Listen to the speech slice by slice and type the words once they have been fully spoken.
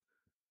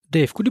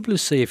Dave, could you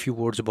please say a few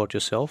words about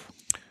yourself?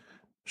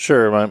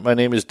 Sure. My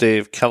name is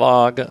Dave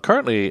Kellogg,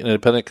 currently an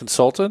independent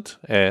consultant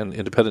and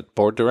independent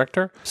board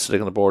director,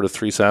 sitting on the board of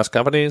 3 SaaS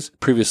companies.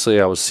 Previously,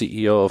 I was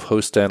CEO of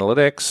Host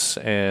Analytics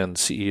and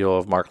CEO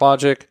of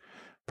MarkLogic.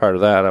 Prior to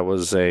that, I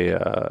was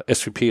a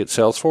SVP at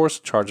Salesforce,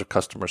 in charge of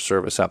customer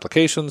service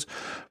applications.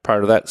 Prior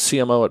to that,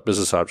 CMO at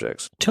Business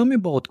Objects. Tell me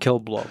about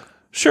Kellblog.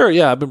 Sure,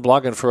 yeah. I've been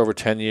blogging for over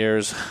 10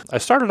 years. I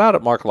started out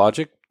at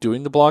MarkLogic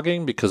doing the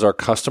blogging because our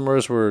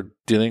customers were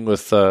dealing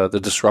with the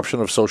disruption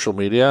of social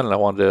media, and I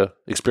wanted to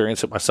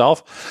experience it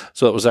myself.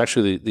 So it was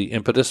actually the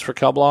impetus for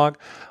Kellblog.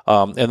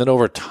 And then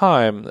over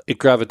time, it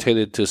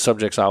gravitated to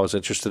subjects I was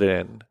interested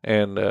in.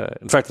 And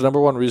in fact, the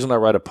number one reason I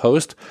write a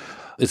post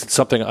is it's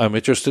something I'm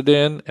interested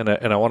in, and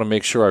I want to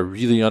make sure I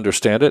really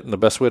understand it. And the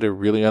best way to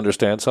really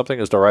understand something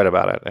is to write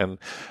about it. And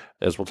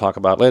as we'll talk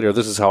about later,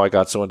 this is how I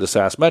got so into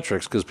SaaS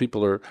metrics, because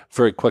people are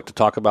very quick to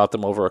talk about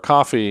them over a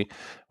coffee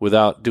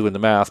without doing the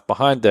math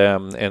behind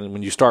them. And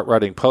when you start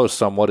writing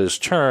posts on what is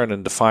churn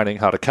and defining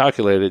how to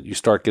calculate it, you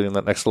start getting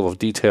that next level of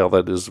detail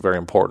that is very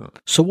important.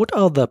 So what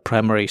are the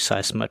primary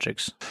SaaS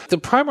metrics? The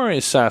primary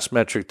SaaS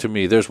metric to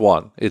me, there's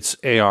one. It's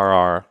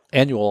ARR,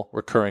 annual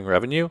recurring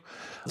revenue.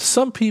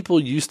 Some people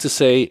used to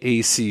say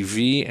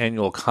ACV,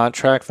 annual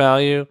contract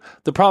value.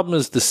 The problem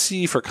is the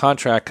C for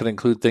contract can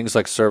include things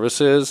like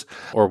services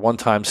or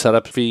one-time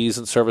setup fees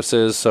and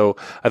services. So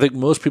I think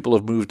most people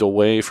have moved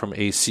away from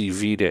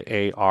ACV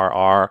to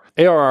ARR.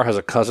 ARR has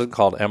a cousin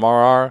called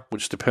MRR,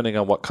 which depending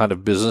on what kind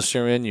of business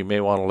you're in, you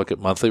may want to look at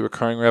monthly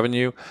recurring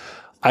revenue.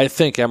 I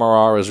think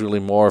MRR is really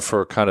more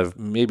for kind of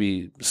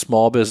maybe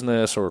small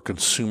business or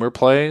consumer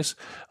plays.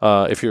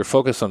 If you're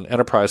focused on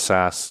enterprise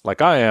SaaS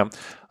like I am,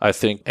 I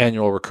think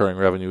annual recurring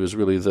revenue is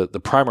really the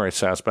primary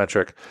SaaS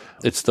metric.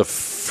 It's the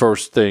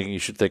first thing you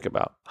should think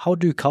about. How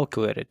do you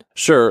calculate it?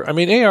 Sure. I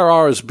mean,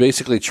 ARR is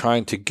basically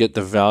trying to get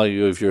the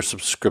value of your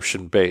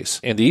subscription base.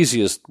 And the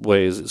easiest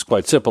way is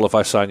quite simple. If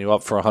I sign you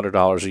up for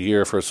 $100 a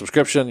year for a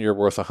subscription, you're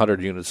worth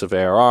 100 units of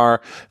ARR.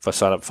 If I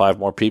sign up 5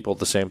 more people,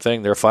 the same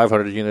thing. They're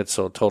 500 units,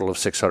 so a total of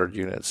 600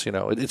 units. You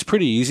know, it's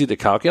pretty easy to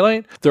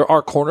calculate. There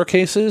are corner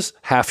cases,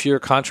 half-year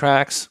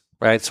contracts,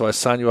 right? So I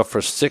sign you up for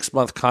a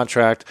 6-month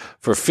contract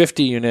for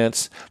 50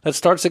 units. That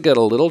starts to get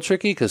a little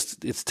tricky because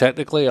it's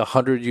technically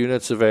 100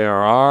 units of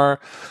ARR,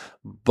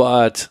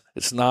 but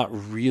it's not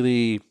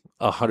really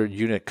a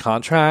 100-unit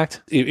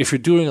contract. If you're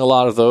doing a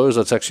lot of those,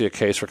 that's actually a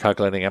case for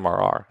calculating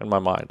MRR in my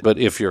mind. But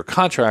if your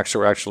contracts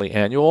are actually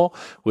annual,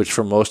 which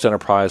for most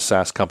enterprise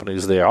SaaS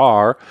companies they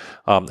are,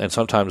 and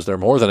sometimes they're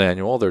more than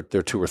annual, they're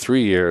 2 or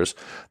 3 years,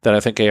 then I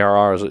think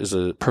ARR is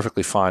a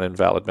perfectly fine and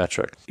valid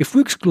metric. If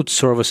we exclude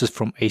services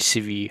from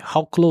ACV,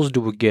 how close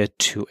do we get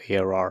to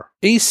ARR?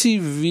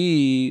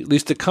 ACV, at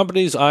least the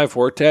companies I've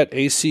worked at,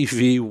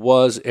 ACV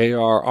was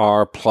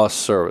ARR plus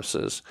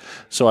services.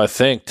 So I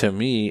think, to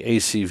me,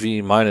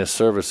 ACV minus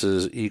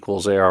services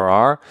equals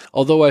ARR.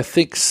 Although I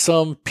think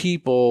some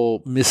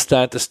people miss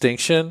that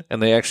distinction,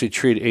 and they actually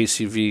treat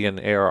ACV and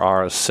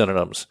ARR as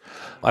synonyms.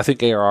 I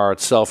think ARR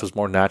itself is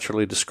more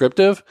naturally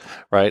descriptive,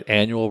 right?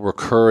 Annual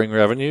recurring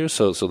revenue.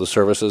 So the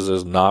services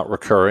is not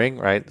recurring,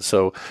 right?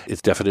 So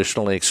it's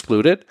definitionally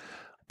excluded.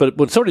 But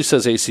when somebody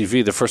says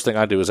ACV, the first thing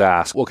I do is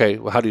ask, okay,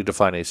 well, how do you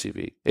define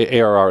ACV?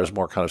 ARR is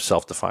more kind of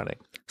self-defining.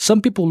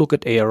 Some people look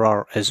at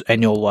ARR as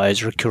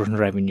annualized recurring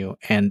revenue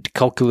and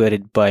calculate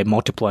it by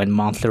multiplying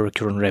monthly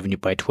recurring revenue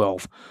by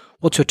 12.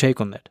 What's your take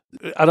on that?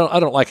 I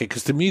don't like it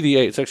because to me,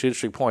 it's actually an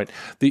interesting point.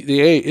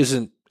 The A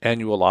isn't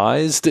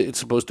annualized. It's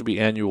supposed to be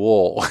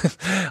annual.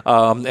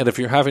 And if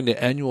you're having to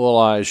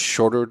annualize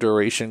shorter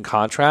duration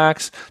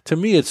contracts, to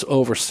me, it's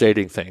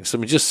overstating things. I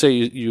mean, just say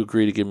you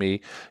agree to give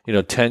me,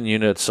 10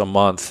 units a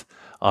month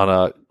on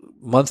a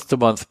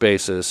month-to-month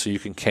basis so you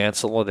can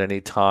cancel at any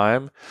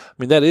time. I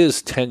mean, that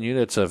is 10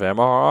 units of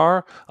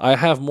MRR. I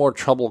have more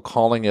trouble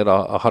calling it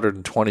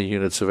 120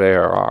 units of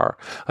ARR.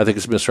 I think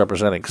it's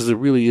misrepresenting because there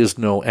really is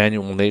no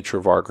annual nature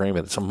of our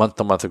agreement. It's a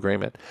month-to-month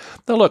agreement.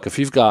 Now, look, if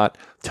you've got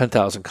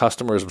 10,000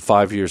 customers and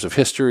 5 years of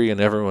history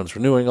and everyone's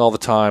renewing all the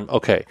time,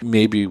 okay,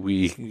 maybe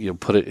we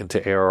put it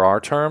into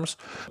ARR terms.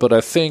 But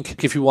I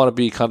think if you want to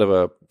be kind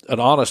of an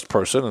honest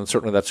person, and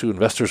certainly that's who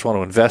investors want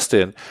to invest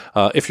in.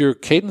 If your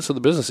cadence of the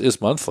business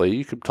is monthly,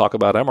 you could talk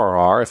about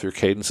MRR. If your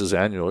cadence is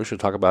annual, you should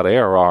talk about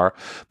ARR,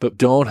 but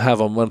don't have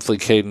a monthly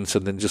cadence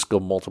and then just go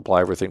multiply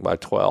everything by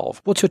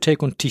 12. What's your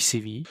take on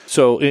TCV?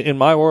 So in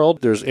my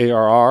world, there's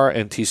ARR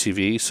and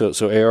TCV.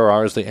 So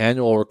ARR is the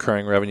annual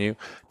recurring revenue.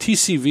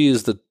 TCV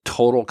is the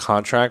total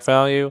contract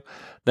value.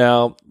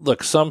 Now,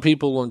 look, some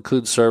people will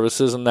include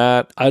services in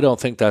that. I don't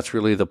think that's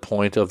really the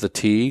point of the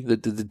T. The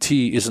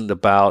T isn't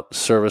about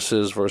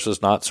services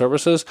versus not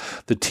services.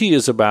 The T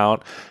is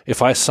about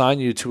if I sign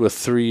you to a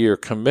 3-year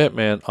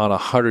commitment on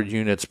 100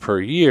 units per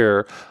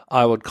year,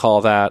 I would call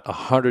that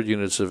 100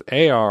 units of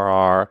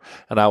ARR,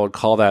 and I would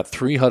call that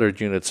 300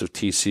 units of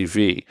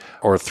TCV,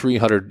 or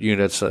 300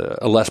 units,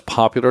 a less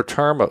popular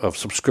term, of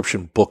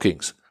subscription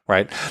bookings.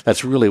 right?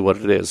 That's really what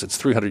it is. It's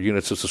 300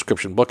 units of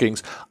subscription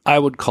bookings. I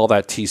would call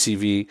that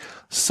TCV.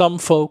 Some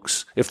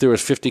folks, if there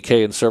was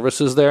 50K in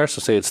services there, so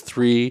say it's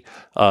 3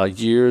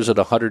 years at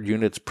 100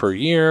 units per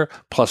year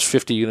plus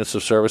 50 units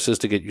of services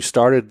to get you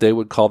started, they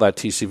would call that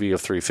TCV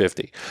of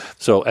 350.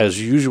 So as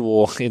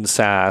usual in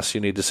SaaS, you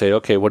need to say,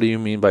 okay, what do you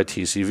mean by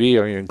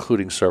TCV? Are you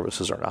including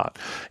services or not?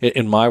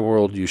 In my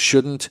world, you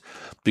shouldn't,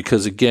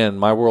 because again,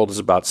 my world is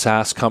about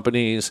SaaS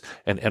companies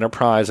and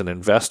enterprise and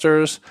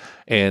investors,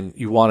 and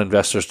you want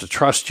investors to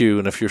trust you.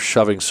 And if you're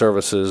shoving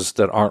services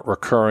that aren't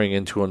recurring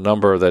into a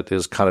number that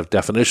is kind of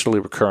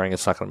definitionally recurring,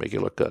 it's not going to make you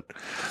look good.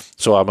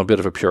 So I'm a bit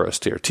of a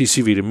purist here.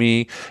 TCV to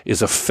me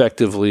is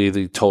effectively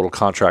the total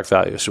contract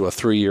value. So a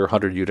 3-year,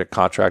 100-unit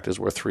contract is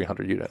worth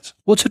 300 units.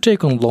 What's your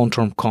take on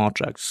long-term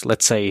contracts,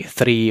 let's say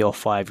 3 or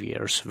 5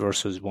 years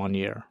versus 1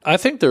 year? I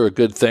think they're a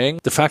good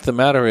thing. The fact of the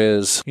matter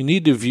is you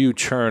need to view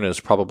churn as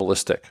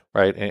probabilistic,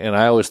 right? And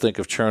I always think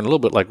of churn a little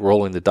bit like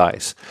rolling the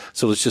dice.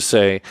 So let's just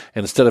say,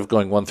 instead of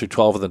going 1 through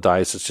 12 in the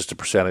dice, it's just a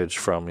percentage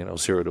from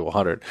 0 to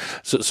 100.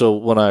 So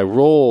when I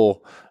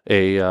roll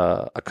a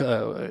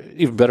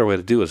even better way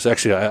to do it is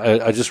actually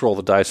I just roll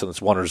the dice and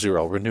it's 1 or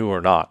 0, renew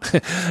or not.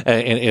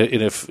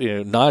 and if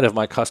 9 of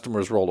my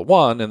customers roll a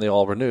 1 and they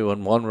all renew,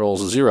 and 1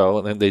 rolls a 0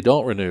 and then they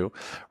don't renew,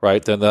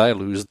 right? Then I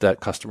lose that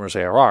customer's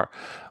ARR.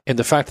 And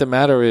the fact of the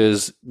matter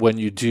is, when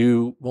you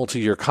do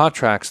multi-year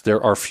contracts,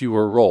 there are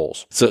fewer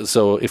rolls.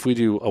 So if we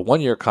do a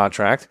 1-year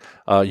contract,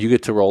 you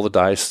get to roll the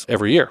dice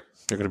every year.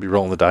 You're going to be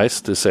rolling the dice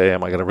to say,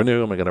 am I going to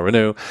renew? Am I going to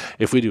renew?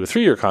 If we do a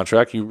 3-year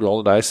contract, you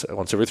roll the dice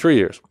once every 3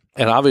 years.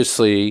 And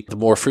obviously, the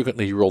more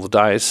frequently you roll the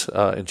dice,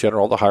 in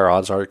general, the higher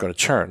odds are you're going to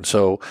churn.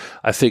 So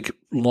I think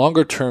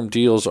longer-term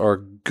deals are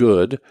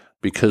good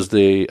because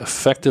they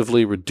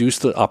effectively reduce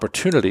the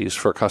opportunities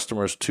for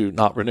customers to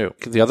not renew.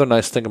 The other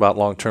nice thing about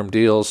long-term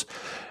deals,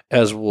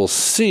 as we'll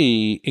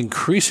see,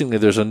 increasingly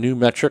there's a new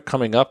metric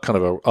coming up, kind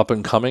of an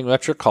up-and-coming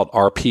metric called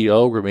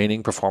RPO,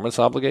 Remaining Performance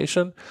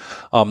Obligation,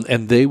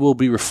 and they will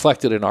be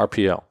reflected in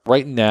RPO.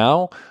 Right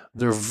now,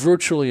 they're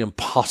virtually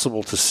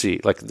impossible to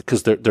see,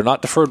 because they're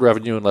not deferred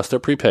revenue unless they're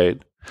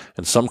prepaid.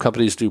 And some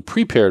companies do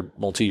prepaid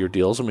multi-year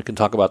deals, and we can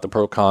talk about the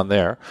pro-con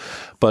there.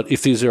 But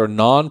if these are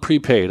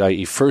non-prepaid,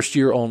 i.e. first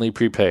year only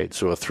prepaid,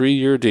 so a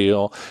 3-year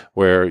deal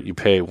where you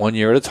pay 1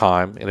 year at a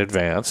time in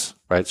advance,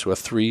 right? So a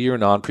 3-year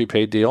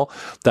non-prepaid deal,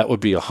 that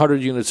would be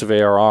 100 units of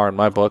ARR in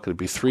my book. It would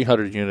be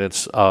 300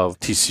 units of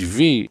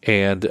TCV.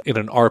 And in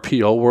an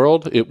RPO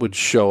world, it would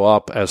show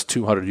up as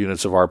 200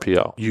 units of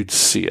RPO. You'd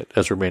see it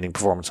as remaining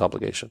performance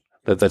obligation.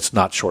 That's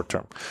not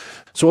short-term.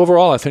 So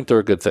overall, I think they're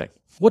a good thing.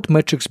 What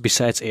metrics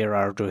besides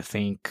ARR do you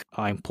think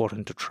are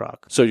important to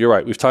track? So you're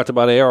right. We've talked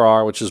about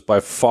ARR, which is by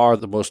far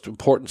the most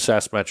important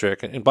SaaS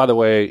metric. And by the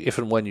way, if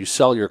and when you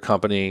sell your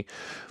company,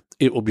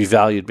 it will be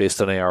valued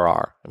based on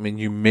ARR. I mean,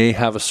 you may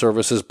have a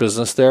services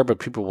business there, but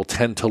people will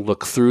tend to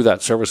look through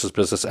that services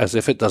business as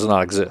if it does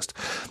not exist,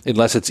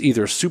 unless it's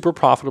either super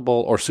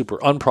profitable or super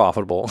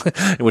unprofitable,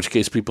 in which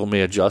case people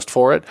may adjust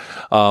for it.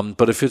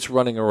 But if it's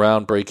running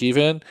around break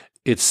even,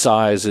 its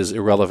size is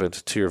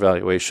irrelevant to your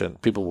valuation.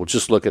 People will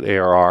just look at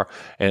ARR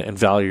and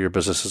value your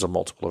business as a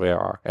multiple of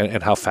ARR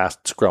and how fast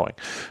it's growing.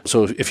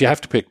 So if you have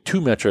to pick 2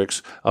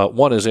 metrics,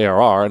 one is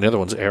ARR and the other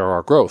one's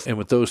ARR growth. And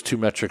with those 2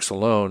 metrics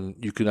alone,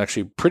 you can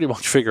actually pretty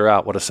much figure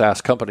out what a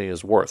SaaS company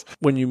is worth.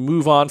 When you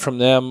move on from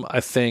them,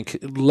 I think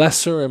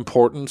lesser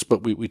importance,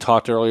 but we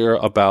talked earlier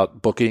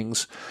about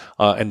bookings,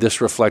 and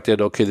this reflected,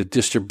 the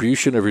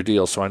distribution of your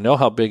deal. So I know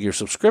how big your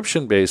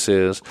subscription base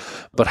is,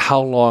 but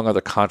how long are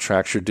the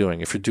contracts you're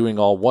doing? If you're doing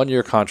all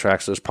 1-year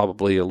contracts, there's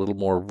probably a little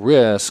more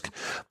risk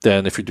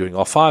than if you're doing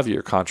all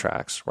 5-year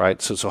contracts,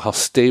 right? So how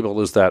stable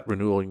is that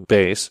renewing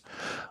base?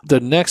 The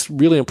next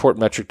really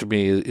important metric to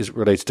me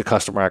relates to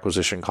customer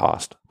acquisition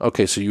cost.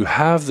 Okay, so you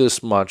have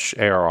this much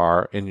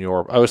ARR in I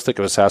always think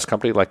of a SaaS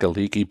company like a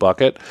leaky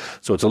bucket.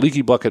 So it's a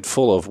leaky bucket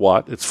full of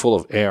what? It's full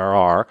of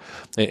ARR.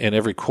 And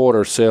every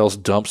quarter, sales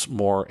dumps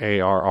more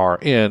ARR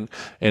in.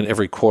 And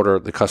every quarter,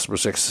 the customer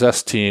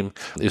success team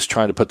is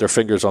trying to put their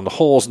fingers on the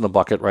holes in the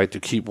bucket, right,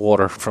 to keep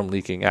water from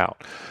leaking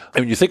out.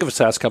 And when you think of a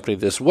SaaS company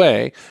this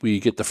way,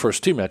 we get the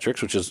first 2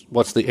 metrics, which is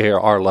what's the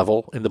ARR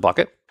level in the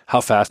bucket? How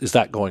fast is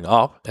that going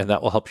up? And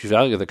that will help you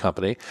value the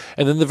company.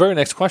 And then the very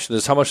next question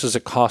is, how much does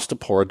it cost to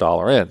pour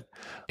 $1 in?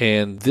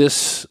 And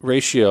this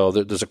ratio,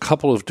 there's a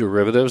couple of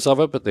derivatives of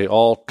it, but they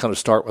all kind of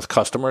start with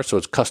customer. So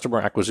it's customer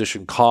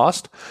acquisition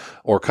cost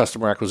or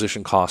customer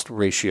acquisition cost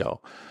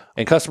ratio.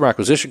 And customer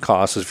acquisition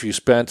costs, if you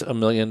spent $1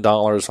 million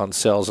on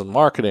sales and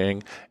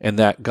marketing and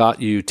that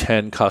got you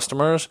 10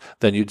 customers,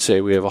 then you'd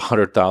say we have a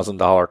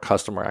 $100,000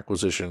 customer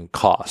acquisition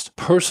cost.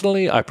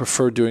 Personally, I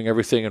prefer doing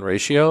everything in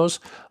ratios.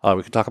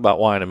 We can talk about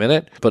why in a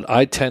minute, but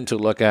I tend to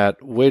look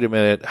at, wait a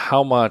minute,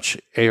 how much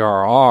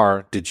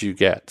ARR did you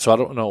get? So I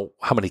don't know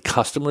how many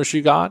customers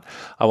you got.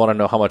 I want to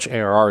know how much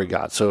ARR you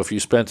got. So if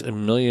you spent $1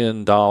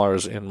 million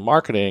in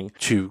marketing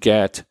to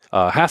get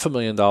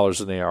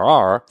 $500,000 in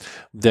ARR,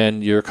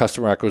 then your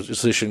customer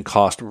acquisition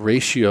cost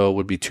ratio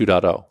would be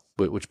 2.0.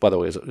 which, by the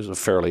way, is a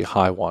fairly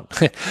high one.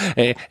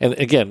 And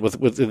again, with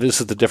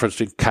this is the difference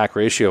between CAC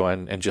ratio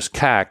and just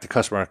CAC, the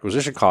customer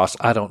acquisition cost.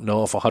 I don't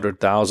know if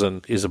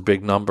 100,000 is a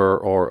big number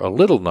or a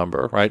little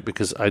number, right?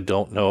 Because I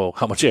don't know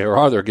how much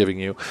ARR they're giving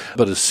you.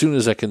 But as soon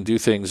as I can do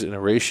things in a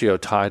ratio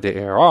tied to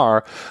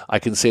ARR, I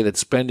can say that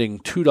spending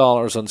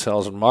 $2 on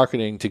sales and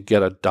marketing to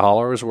get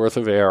 $1 worth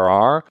of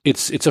ARR,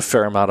 it's a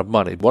fair amount of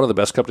money. One of the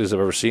best companies I've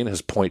ever seen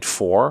has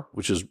 0.4,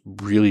 which is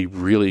really,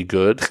 really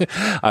good.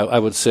 I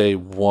would say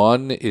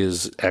 1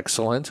 is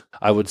excellent.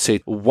 I would say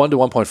 1 to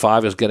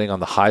 1.5 is getting on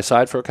the high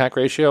side for a CAC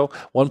ratio.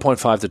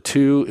 1.5 to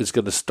 2 is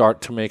going to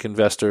start to make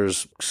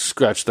investors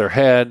scratch their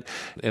head.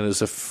 And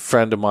as a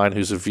friend of mine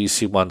who's a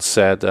VC once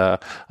said,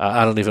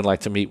 I don't even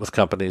like to meet with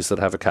companies that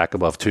have a CAC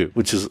above 2,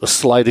 which is a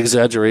slight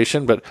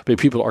exaggeration, but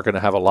people are going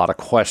to have a lot of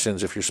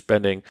questions if you're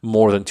spending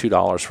more than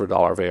 $2 for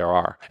 $1 of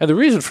ARR. And the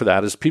reason for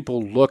that is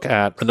people look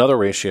at another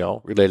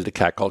ratio related to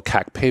CAC called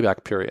CAC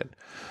payback period.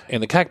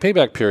 And the CAC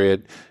payback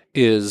period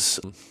is,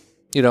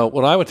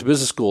 when I went to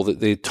business school,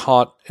 they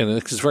taught, and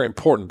this is very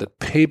important, that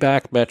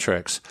payback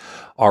metrics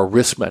are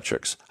risk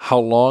metrics. How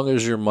long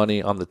is your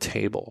money on the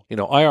table?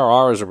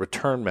 IRR is a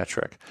return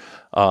metric.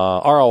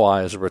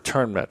 ROI is a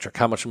return metric.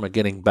 How much am I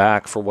getting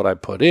back for what I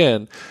put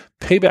in?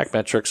 Payback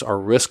metrics are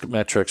risk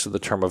metrics in the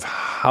term of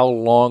how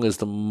long is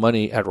the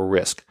money at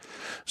risk.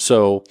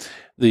 So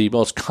the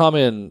most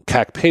common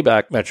CAC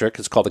payback metric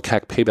is called the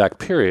CAC payback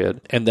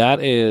period, and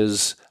that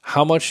is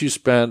how much you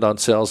spend on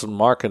sales and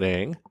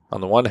marketing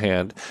on the one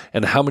hand,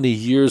 and how many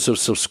years of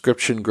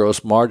subscription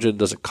gross margin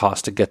does it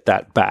cost to get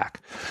that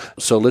back?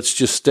 So let's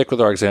just stick with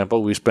our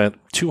example. We spent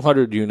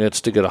 200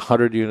 units to get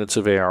 100 units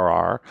of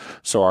ARR,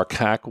 so our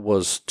CAC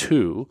was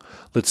 2.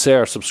 Let's say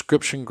our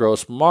subscription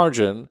gross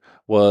margin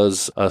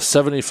was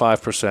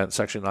 75%. It's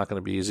actually not going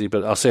to be easy,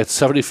 but I'll say it's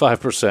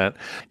 75%.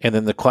 And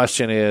then the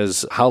question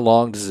is, how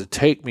long does it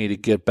take me to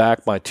get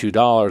back my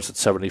 $2 at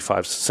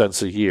 75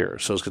 cents a year?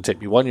 So it's going to take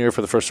me 1 year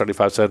for the first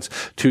 75 cents,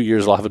 2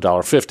 years I'll have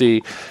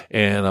 $1.50,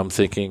 and I'm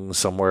thinking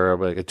somewhere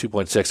like a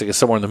 2.6. I guess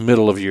somewhere in the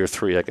middle of year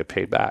 3 I get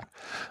paid back.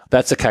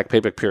 That's a CAC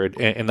payback period.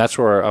 And that's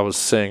where I was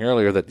saying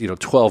earlier that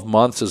 12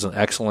 months is an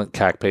excellent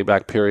CAC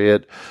payback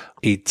period.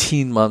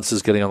 18 months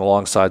is getting on the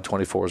long side,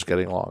 24 is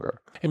getting longer.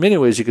 In many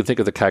ways, you can think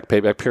of the CAC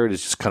payback period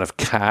as just kind of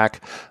CAC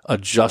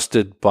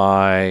adjusted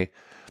by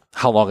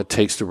how long it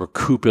takes to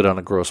recoup it on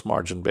a gross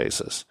margin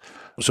basis.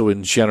 So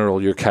in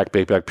general, your CAC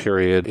payback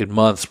period in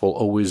months will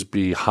always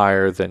be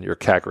higher than your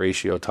CAC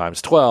ratio times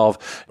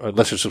 12,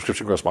 unless your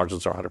subscription gross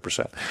margins are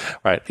 100%,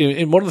 right?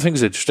 And one of the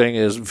things that's interesting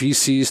is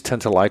VCs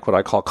tend to like what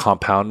I call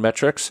compound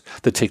metrics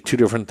that take two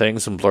different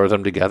things and blur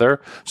them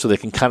together so they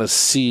can kind of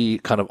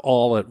see kind of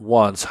all at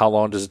once how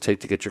long does it take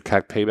to get your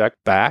CAC payback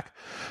back.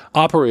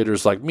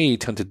 Operators like me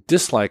tend to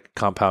dislike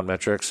compound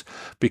metrics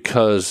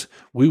because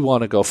we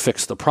want to go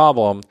fix the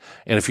problem.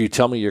 And if you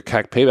tell me your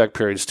CAC payback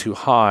period is too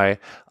high,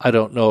 I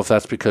don't know if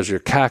that's because your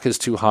CAC is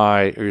too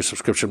high or your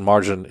subscription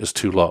margin is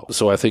too low.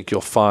 So I think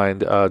you'll find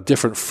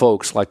different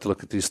folks like to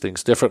look at these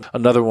things different.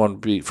 Another one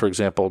would be, for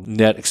example,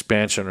 net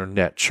expansion or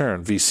net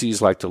churn. VCs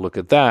like to look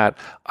at that.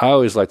 I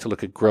always like to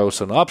look at gross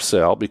and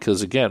upsell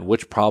because, again,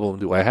 which problem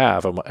do I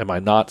have? Am I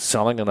not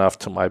selling enough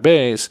to my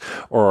base,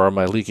 or am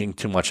I leaking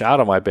too much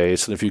out of my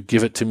base? And if you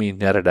give it to me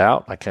netted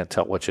out, I can't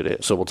tell which it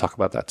is. So we'll talk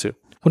about that too.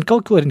 When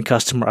calculating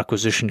customer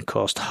acquisition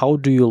cost, how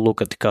do you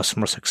look at the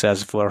customer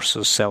success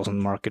versus sales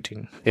and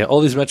marketing? Yeah, all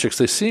these metrics,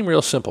 they seem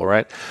real simple,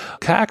 right?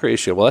 CAC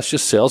ratio, well, that's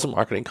just sales and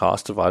marketing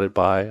cost divided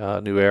by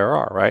new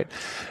ARR, right?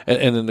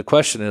 And then the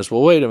question is,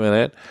 well, wait a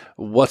minute,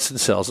 what's in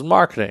sales and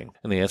marketing?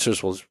 And the answer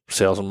is, well,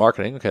 sales and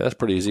marketing. Okay, that's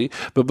pretty easy.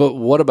 But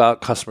what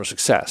about customer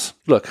success?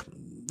 Look,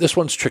 this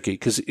one's tricky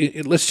because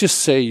let's just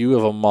say you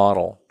have a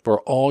model where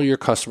all your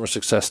customer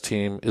success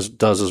team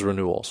does is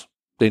renewals.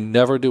 They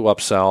never do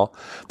upsell.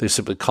 They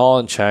simply call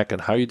and check,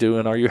 and how you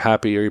doing? Are you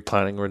happy? Are you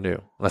planning to renew?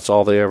 That's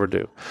all they ever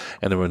do.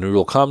 And the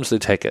renewal comes, they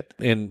take it.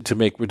 And to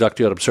make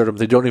reductio ad absurdum,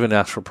 they don't even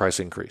ask for price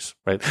increase,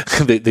 right?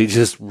 they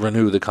just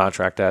renew the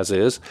contract as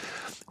is.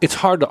 It's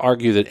hard to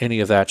argue that any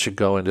of that should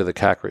go into the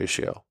CAC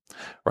ratio,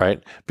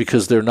 right?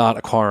 Because they're not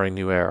acquiring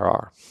new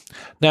ARR.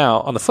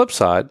 Now, on the flip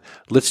side,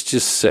 let's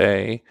just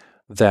say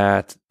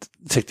that,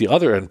 take the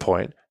other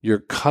endpoint, your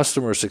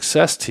customer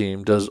success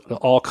team does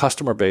all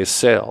customer-based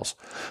sales.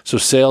 So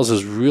sales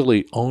is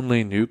really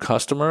only new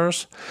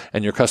customers,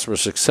 and your customer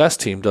success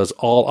team does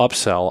all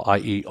upsell,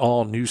 i.e.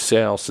 all new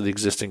sales to the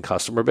existing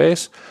customer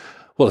base.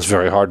 Well, it's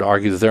very hard to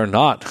argue that they're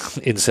not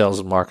in sales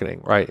and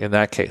marketing, right? In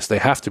that case, they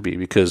have to be,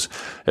 because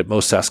at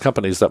most SaaS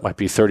companies, that might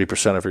be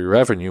 30% of your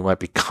revenue might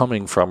be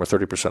coming from, or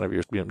 30% of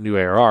your new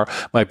ARR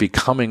might be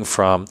coming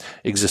from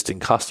existing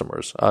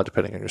customers,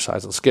 depending on your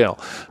size and scale.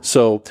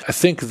 So I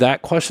think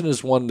that question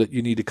is one that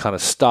you need to kind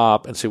of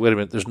stop and say, wait a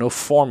minute, there's no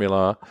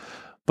formula,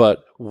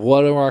 but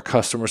what do our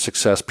customer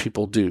success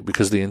people do?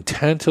 Because the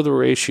intent of the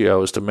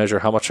ratio is to measure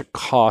how much it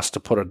costs to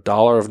put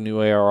 $1 of new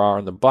ARR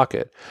in the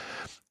bucket.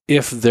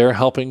 If they're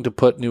helping to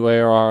put new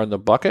ARR in the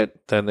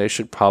bucket, then they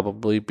should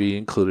probably be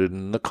included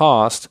in the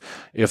cost.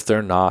 If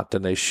they're not,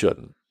 then they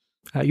shouldn't.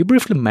 You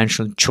briefly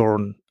mentioned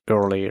churn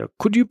earlier.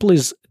 Could you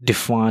please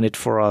define it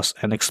for us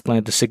and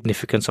explain the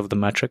significance of the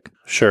metric?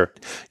 Sure.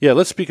 Yeah,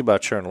 let's speak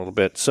about churn a little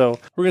bit. So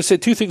we're going to say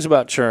two things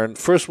about churn.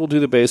 First, we'll do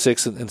the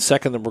basics, and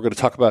second, then we're going to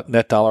talk about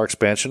net dollar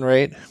expansion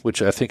rate,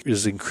 which I think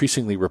is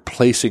increasingly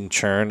replacing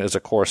churn as a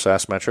core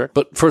SaaS metric.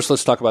 But first,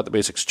 let's talk about the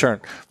basics.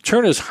 Churn.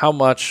 Churn is how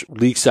much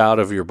leaks out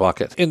of your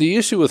bucket. And the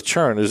issue with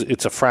churn is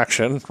it's a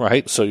fraction,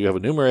 right? So you have a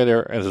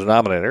numerator and a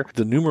denominator.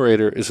 The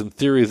numerator is in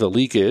theory the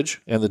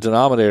leakage, and the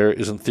denominator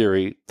is in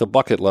theory the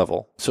bucket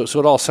level. So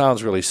it all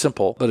sounds really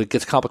simple, but it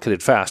gets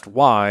complicated fast.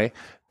 Why?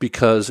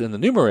 Because in the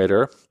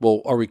numerator,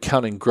 well, are we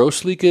counting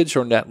gross leakage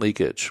or net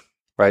leakage?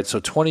 Right?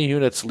 So 20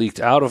 units leaked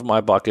out of my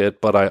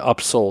bucket, but I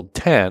upsold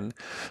 10.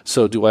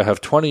 So do I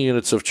have 20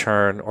 units of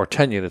churn or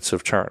 10 units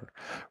of churn?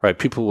 Right?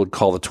 People would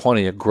call the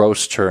 20 a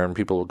gross churn.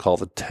 People would call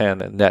the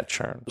 10 a net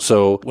churn.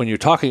 So when you're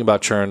talking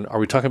about churn, are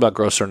we talking about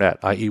gross or net?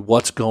 I.e.,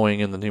 what's going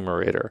in the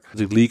numerator?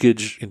 The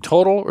leakage in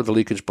total or the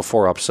leakage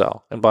before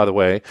upsell? And by the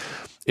way,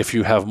 if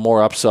you have more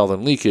upsell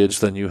than leakage,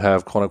 then you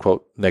have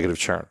quote-unquote negative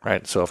churn,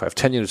 right? So if I have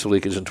 10 units of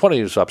leakage and 20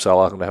 units of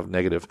upsell, I'm going to have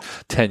negative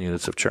 10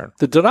 units of churn.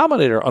 The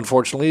denominator,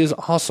 unfortunately, is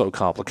also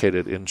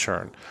complicated in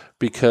churn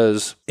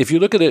because if you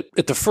look at it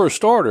at the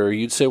first order,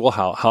 you'd say, well,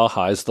 how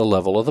high is the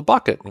level of the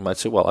bucket? You might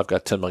say, well, I've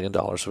got $10 million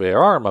of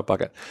ARR in my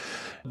bucket.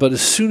 But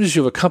as soon as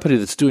you have a company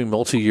that's doing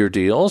multi-year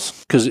deals,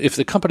 because if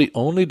the company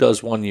only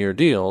does one-year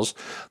deals,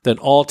 then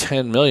all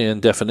 10 million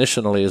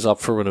definitionally is up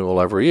for renewal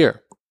every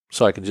year.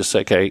 So I can just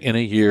say, okay, in a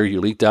year,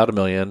 you leaked out $1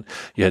 million,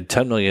 you had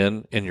 10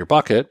 million in your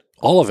bucket,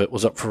 all of it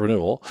was up for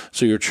renewal,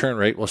 so your churn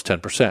rate was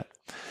 10%.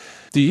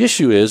 The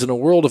issue is, in a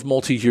world of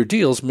multi-year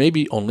deals,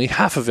 maybe only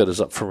half of it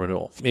is up for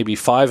renewal. Maybe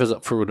 5 is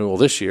up for renewal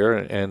this year,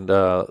 and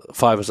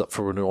 5 is up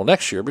for renewal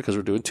next year because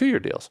we're doing 2-year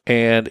deals.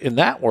 And in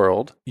that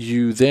world,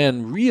 you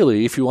then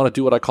really, if you want to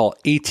do what I call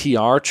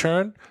ATR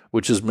churn,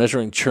 which is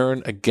measuring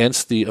churn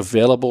against the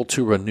available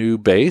to renew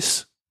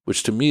base,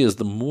 which to me is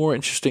the more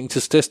interesting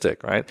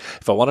statistic, right?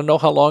 If I want to know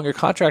how long your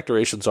contract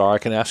durations are, I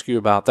can ask you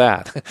about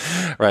that,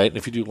 right? And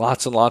if you do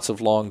lots and lots of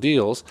long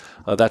deals,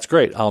 that's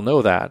great. I'll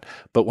know that.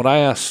 But when I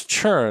ask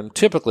churn,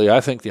 typically I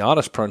think the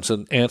honest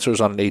person answers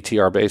on an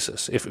ATR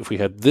basis. If we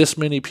had this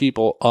many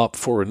people up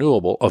for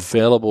renewable,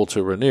 available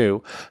to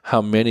renew,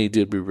 how many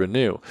did we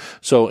renew?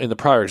 So in the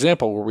prior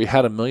example where we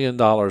had $1 million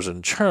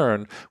in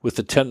churn with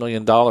the $10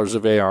 million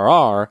of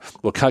ARR,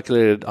 we'll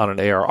calculate it on an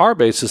ARR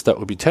basis, that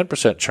would be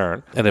 10%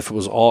 churn. And if it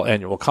was all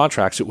annual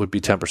contracts, it would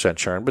be 10%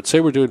 churn. But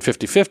say we're doing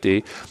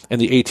 50-50 and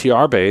the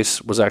ATR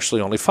base was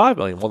actually only 5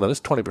 million. Well, then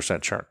it's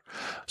 20% churn.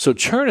 So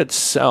churn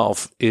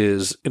itself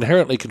is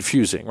inherently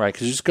confusing, right?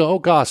 Because you just go, oh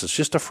gosh, it's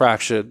just a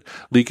fraction,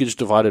 leakage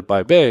divided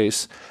by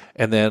base.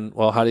 And then,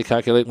 well, how do you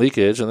calculate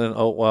leakage? And then,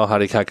 oh, well, how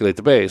do you calculate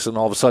the base? And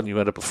all of a sudden you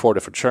end up with 4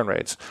 different churn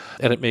rates.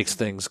 And it makes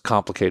things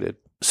complicated.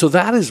 So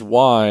that is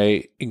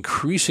why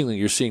increasingly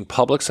you're seeing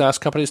public SaaS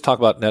companies talk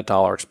about net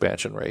dollar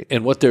expansion rate.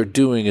 And what they're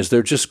doing is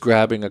they're just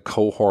grabbing a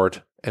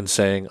cohort and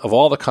saying, of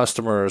all the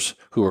customers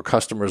who were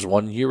customers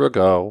 1 year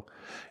ago,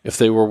 if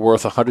they were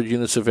worth 100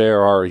 units of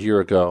ARR a year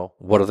ago,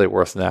 what are they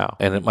worth now?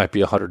 And it might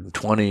be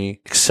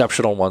 120.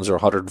 Exceptional ones are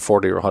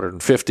 140 or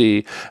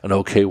 150. An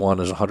okay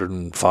one is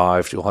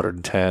 105 to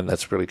 110.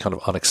 That's really kind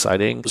of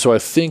unexciting. So I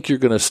think you're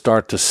going to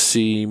start to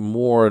see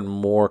more and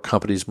more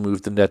companies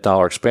move the net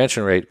dollar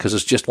expansion rate because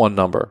it's just one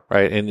number,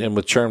 right? And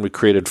with churn, we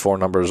created 4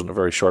 numbers in a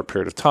very short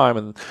period of time,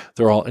 and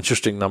they're all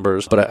interesting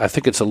numbers. But I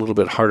think it's a little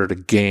bit harder to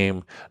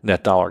game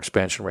net dollar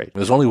expansion rate.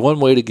 There's only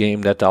one way to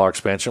game net dollar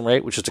expansion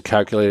rate, which is to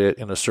calculate it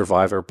in a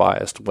survivor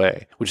biased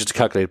way, which is to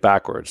calculate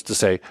backwards, to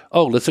say,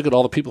 oh, let's look at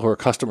all the people who are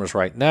customers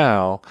right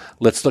now.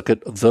 Let's look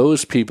at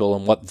those people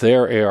and what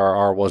their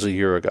ARR was a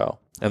year ago.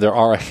 And there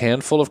are a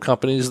handful of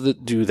companies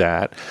that do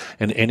that.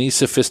 And any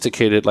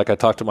sophisticated, like I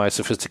talk to my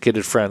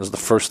sophisticated friends, the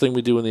first thing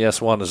we do in the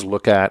S1 is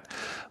look at,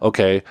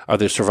 okay, are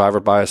they survivor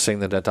biasing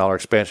the net dollar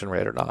expansion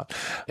rate or not?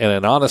 And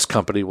an honest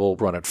company will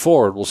run it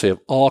forward. We'll say of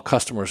all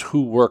customers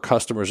who were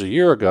customers a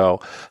year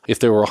ago, if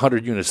there were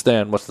 100 units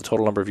then, what's the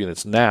total number of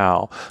units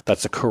now?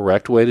 That's the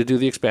correct way to do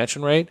the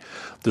expansion rate.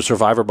 The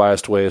survivor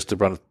biased way is to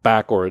run it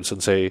backwards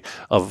and say,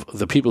 of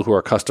the people who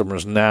are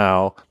customers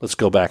now, let's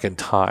go back in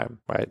time,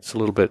 right? It's a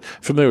little bit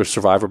familiar with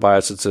survivor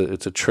bias. It's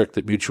a trick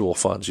that mutual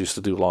funds used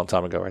to do a long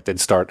time ago, right? They'd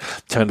start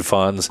 10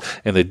 funds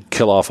and they'd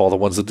kill off all the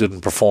ones that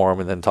didn't perform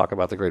and then talk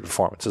about the great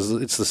performance.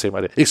 It's the same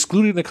idea.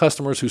 Excluding the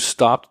customers who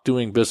stopped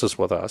doing business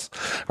with us,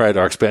 right?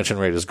 Our expansion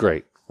rate is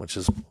great, which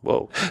is,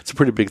 whoa, it's a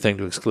pretty big thing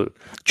to exclude.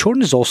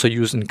 Churn is also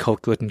used in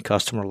calculating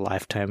customer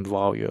lifetime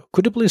value.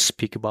 Could you please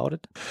speak about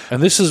it?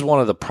 And this is one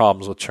of the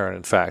problems with churn,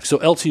 in fact. So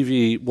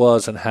LTV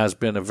was and has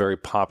been a very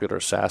popular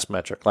SaaS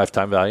metric,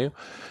 lifetime value.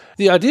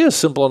 The idea is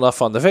simple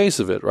enough on the face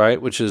of it,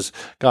 right? Which is,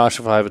 gosh,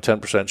 if I have a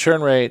 10%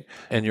 churn rate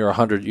and you're a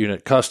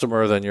 100-unit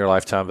customer, then your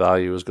lifetime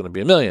value is going to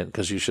be $1 million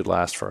because you should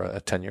last for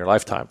a 10-year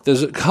lifetime.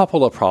 There's a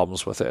couple of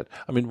problems with it.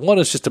 I mean, one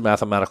is just a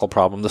mathematical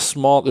problem.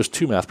 There's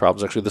 2 math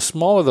problems, actually. The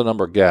smaller the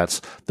number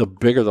gets, the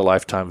bigger the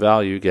lifetime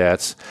value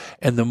gets,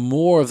 and the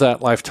more of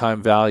that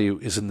lifetime value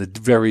is in the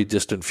very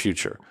distant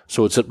future.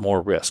 So it's at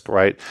more risk,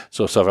 right?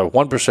 So if I have a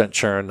 1%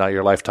 churn, now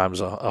your lifetime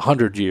is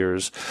 100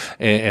 years.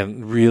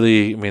 And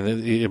really, I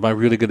mean, am I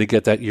really going to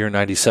get that year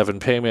 97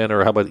 payment,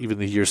 or how about even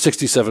the year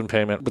 67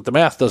 payment? But the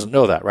math doesn't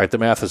know that, right? The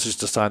math has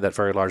just assigned that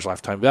very large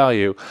lifetime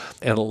value.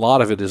 And a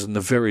lot of it is in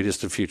the very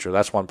distant future.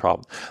 That's one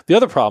problem. The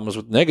other problem is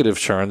with negative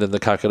churn, then the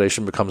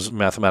calculation becomes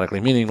mathematically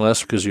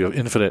meaningless because you have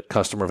infinite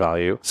customer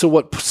value. So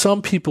what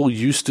some people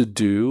used to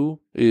do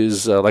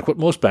is like what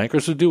most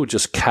bankers would do, would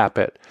just cap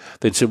it.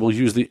 They'd say, we'll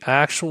use the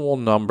actual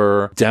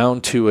number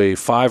down to a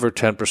 5 or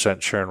 10%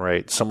 churn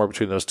rate, somewhere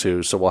between those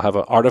two. So we'll have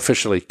an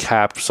artificially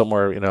capped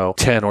somewhere,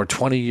 10 or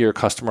 20 year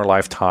customer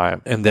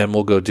lifetime. And then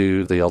we'll go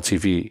do the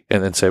LTV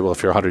and then say, well,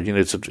 if you're 100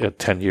 units at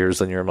 10 years,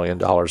 then you're $1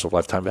 million of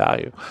lifetime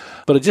value.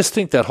 But I just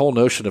think that whole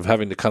notion of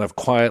having to kind of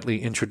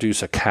quietly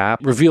introduce a cap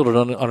revealed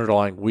an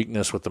underlying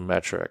weakness with the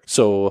metric.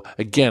 So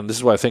again, this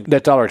is why I think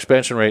net dollar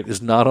expansion rate is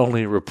not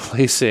only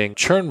replacing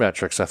churn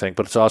metrics, I think,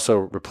 but it's also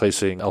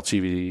replacing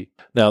LTV.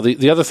 Now,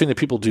 the other thing that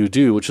people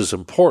do, which is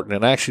important,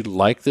 and I actually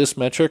like this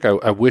metric.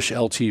 I wish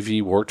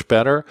LTV worked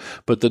better,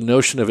 but the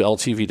notion of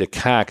LTV to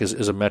CAC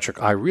is a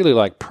metric I really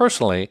like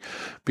personally,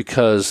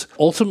 because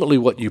ultimately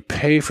what you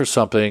pay for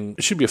something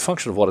should be a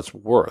function of what it's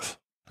worth.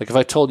 Like if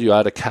I told you I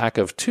had a CAC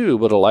of 2,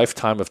 but a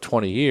lifetime of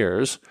 20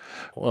 years,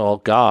 well,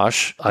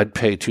 gosh, I'd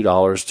pay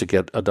 $2 to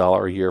get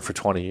 $1 a year for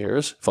 20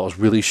 years. If I was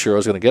really sure I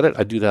was going to get it,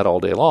 I'd do that all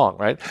day long,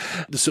 right?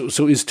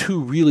 So is 2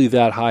 really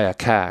that high a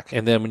CAC?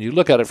 And then when you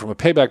look at it from a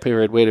payback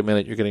period, wait a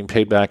minute, you're getting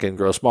paid back in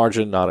gross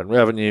margin, not in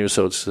revenue.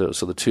 So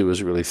the 2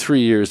 is really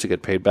 3 years to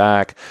get paid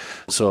back.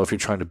 So if you're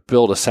trying to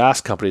build a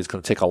SaaS company, it's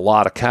going to take a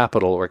lot of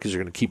capital, right? Because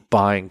you're going to keep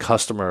buying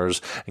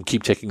customers and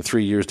keep taking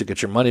 3 years to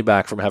get your money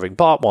back from having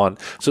bought one.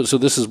 So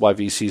this is why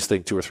VCs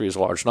think 2 or 3 is a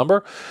large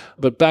number.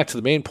 But back to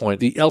the main point,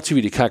 the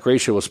LTV to CAC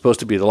ratio was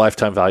supposed to be the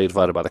lifetime value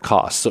divided by the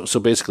cost. So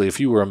basically, if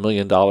you were $1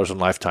 million in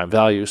lifetime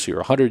value, so you're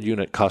a 100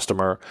 unit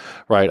customer,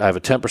 right? I have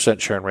a 10%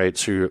 churn rate,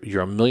 so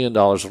you're $1 million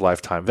of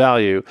lifetime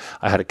value.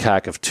 I had a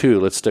CAC of 2.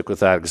 Let's stick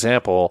with that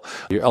example.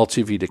 Your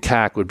LTV to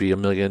CAC would be $1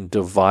 million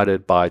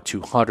divided by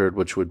 200,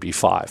 which would be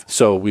 5.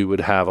 So we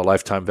would have a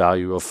lifetime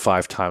value of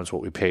 5 times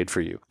what we paid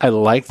for you. I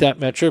like that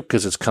metric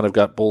because it's kind of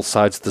got both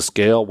sides of the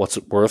scale. What's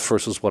it worth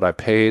versus what I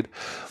paid?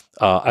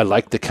 I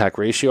like the CAC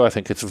ratio. I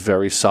think it's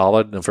very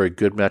solid and a very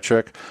good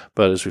metric.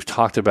 But as we've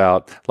talked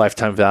about,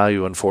 lifetime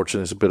value,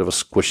 unfortunately, is a bit of a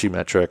squishy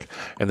metric.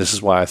 And this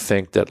is why I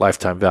think that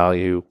lifetime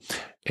value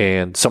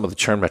and some of the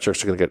churn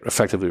metrics are going to get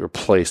effectively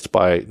replaced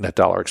by net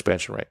dollar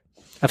expansion rate.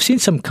 I've seen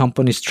some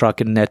companies track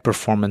a net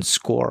performance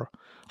score.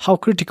 How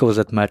critical is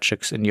that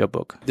metrics in your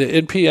book?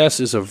 The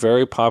NPS is a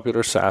very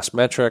popular SaaS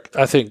metric.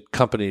 I think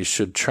companies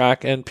should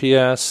track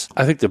NPS.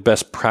 I think the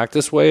best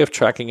practice way of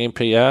tracking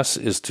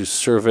NPS is to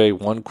survey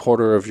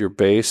 1/4 of your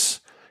base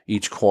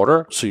each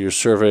quarter. So you're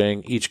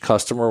surveying each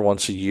customer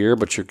once a year,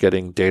 but you're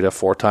getting data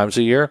 4 times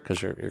a year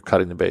because you're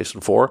cutting the base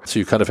in 4. So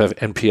you kind of have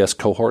NPS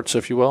cohorts,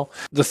 if you will.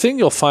 The thing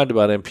you'll find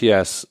about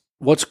NPS,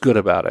 what's good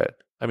about it?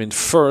 I mean,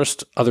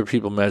 first, other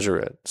people measure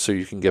it so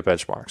you can get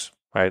benchmarks.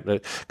 Right?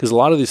 Because a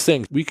lot of these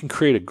things, we can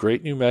create a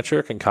great new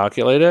metric and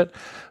calculate it,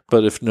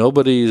 but if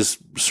nobody's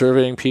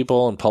surveying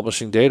people and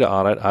publishing data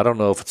on it, I don't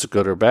know if it's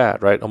good or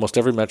bad, right? Almost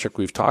every metric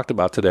we've talked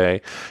about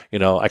today,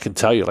 I can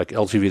tell you like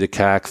LTV to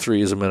CAC,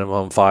 3 is a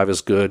minimum, 5 is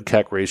good,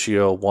 CAC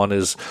ratio, 1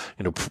 is,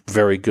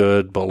 very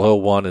good, below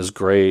 1 is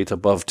great,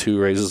 above 2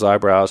 raises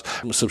eyebrows,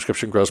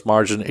 subscription gross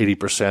margin,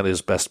 80%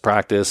 is best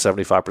practice,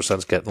 75%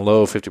 is getting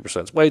low,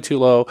 50% is way too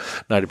low,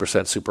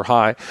 90% super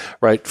high,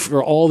 right?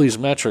 For all these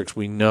metrics,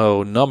 we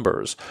know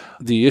numbers.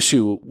 The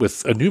issue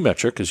with a new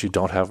metric is you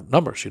don't have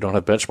numbers, you don't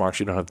have benchmarks,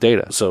 you don't have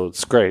data. So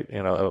it's great,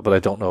 but I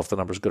don't know if the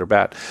number's good or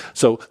bad.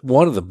 So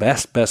one of the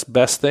best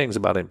things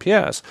about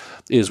NPS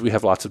is we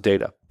have lots of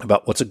data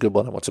about what's a good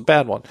one and what's a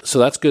bad one. So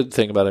that's a good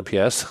thing about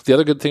NPS. The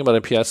other good thing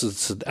about NPS is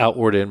it's an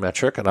outward in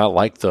metric, and I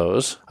like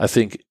those. I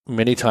think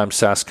many times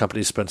SaaS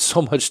companies spend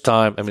so much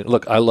time. I mean,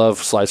 look, I love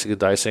slicing and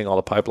dicing all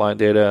the pipeline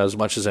data as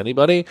much as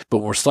anybody, but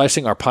when we're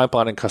slicing our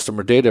pipeline and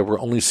customer data, we're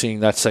only seeing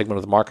that segment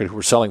of the market who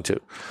we're selling to.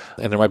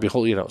 And there might be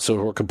so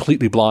we're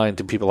completely blind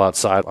to people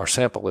outside our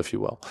sample, if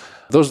you will.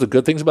 Those are the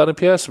good things about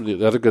NPS.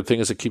 The other good thing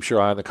is it keeps your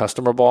eye on the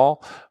customer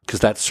ball, because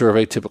that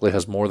survey typically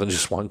has more than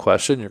just one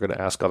question. You're going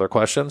to ask other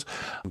questions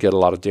and get a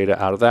lot of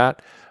data out of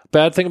that.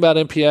 Bad thing about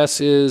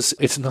NPS is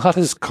it's not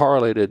as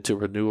correlated to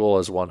renewal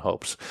as one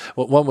hopes.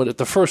 One would, at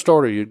the first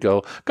order, you'd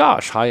go,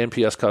 gosh, high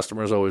NPS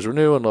customers always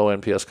renew and low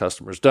NPS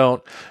customers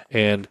don't.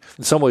 And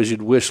in some ways,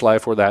 you'd wish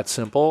life were that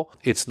simple.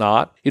 It's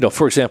not.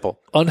 For example,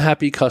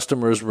 unhappy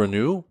customers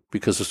renew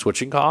because of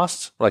switching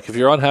costs. Like if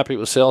you're unhappy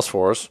with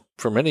Salesforce,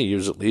 for many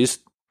years at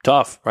least,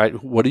 tough,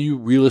 right? What are you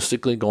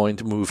realistically going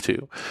to move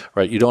to,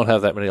 right? You don't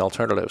have that many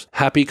alternatives.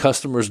 Happy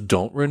customers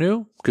don't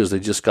renew because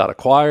they just got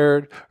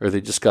acquired or they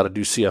just got a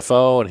new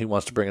CFO and he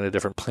wants to bring in a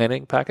different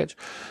planning package.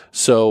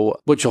 So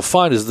what you'll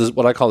find is this,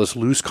 what I call this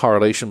loose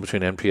correlation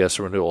between NPS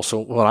and renewal. So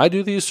when I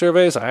do these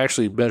surveys, I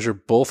actually measure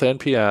both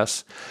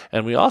NPS,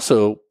 and we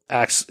also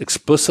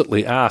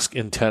explicitly ask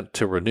intent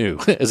to renew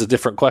as a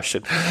different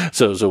question.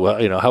 So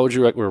how would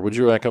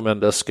you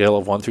recommend a scale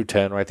of 1 through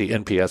 10, right? The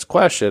NPS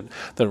question.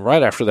 Then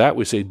right after that,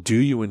 we say, do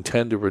you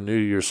intend to renew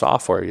your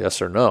software?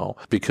 Yes or no?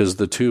 Because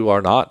the two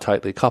are not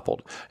tightly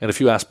coupled. And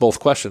if you ask both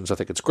questions, I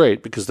think it's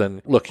great because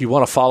then, look, you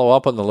want to follow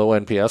up on the low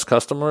NPS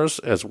customers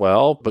as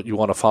well, but you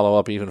want to follow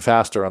up even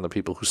faster on the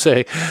people who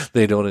say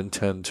they don't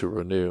intend to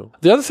renew.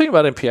 The other thing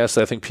about NPS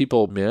that I think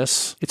people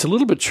miss, it's a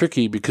little bit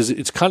tricky because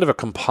it's kind of a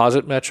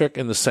composite metric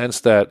in the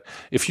sense that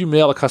if you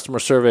mail a customer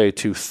survey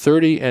to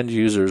 30 end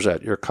users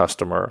at your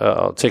customer,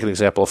 I'll take an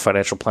example of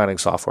financial planning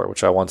software,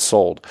 which I once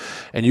sold,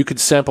 and you could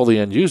sample the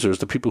end users,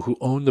 the people who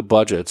own the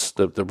budgets,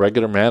 the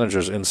regular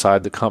managers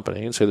inside the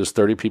company, and say there's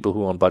 30 people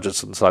who own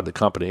budgets inside the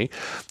company.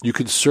 You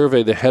could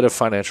survey the head of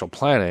financial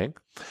planning,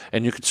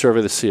 and you could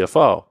survey the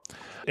CFO.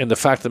 And the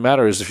fact of the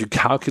matter is, if you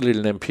calculate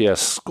an NPS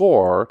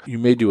score, you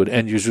may do an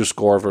end user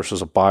score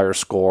versus a buyer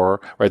score,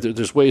 right?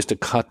 There's ways to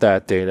cut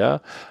that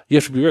data. You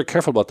have to be very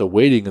careful about the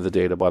weighting of the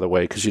data, by the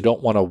way, because you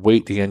don't want to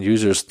weight the end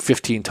users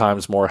 15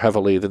 times more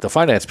heavily than the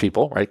finance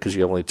people, right? Because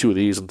you have only 2 of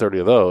these and 30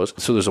 of those.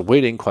 So there's a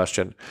weighting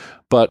question.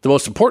 But the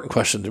most important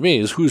question to me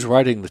is who's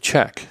writing the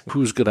check?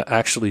 Who's going to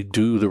actually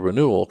do the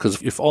renewal?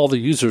 Because if all the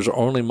users are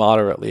only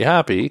moderately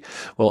happy,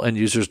 well, end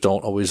users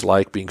don't always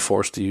like being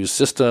forced to use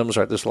systems,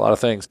 right? There's a lot of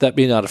things that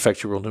may not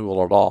affect your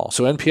renewal at all.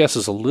 So NPS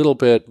is a little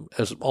bit,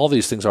 as all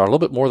these things are, a little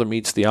bit more than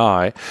meets the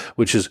eye,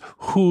 which is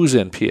who's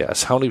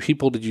NPS? How many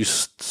people did you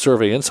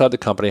survey inside the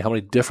company? How many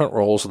different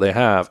roles do they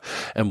have?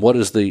 And what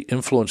is the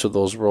influence of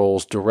those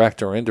roles,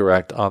 direct or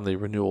indirect, on the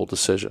renewal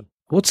decision?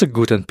 What's a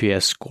good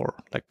NPS score,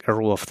 like a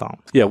rule of thumb?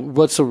 Yeah,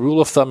 what's a rule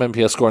of thumb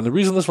NPS score? And the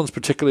reason this one's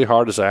particularly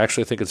hard is I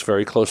actually think it's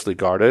very closely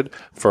guarded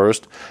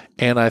first.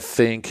 And I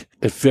think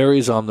it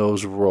varies on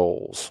those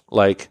roles.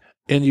 Like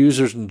end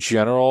users in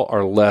general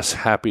are less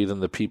happy than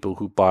the people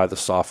who buy the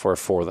software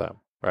for them,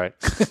 right?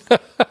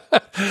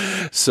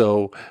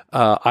 So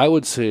I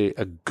would say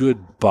a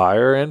good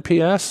buyer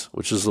NPS,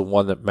 which is the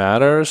one that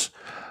matters,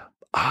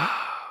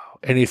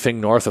 anything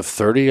north of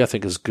 30, I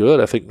think, is good.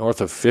 I think north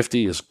of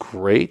 50 is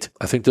great.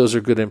 I think those are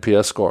good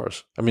NPS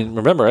scores. I mean,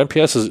 remember,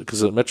 NPS is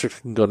because the metric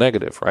can go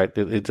negative, right?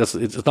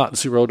 It's not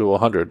 0 to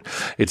 100.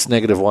 It's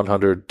negative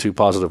 100 to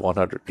positive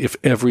 100. If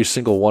every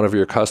single one of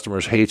your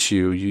customers hates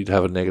you, you'd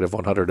have a negative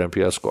 100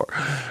 NPS score.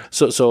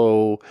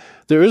 So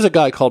there is a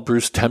guy called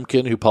Bruce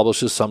Temkin who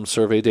publishes some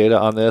survey data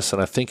on this,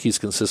 and I think he's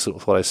consistent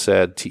with what I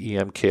said,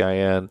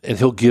 TEMKIN, and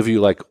he'll give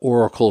you like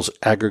Oracle's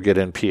aggregate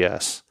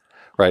NPS.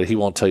 Right, he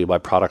won't tell you by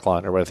product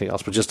line or anything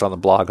else, but just on the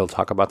blog he'll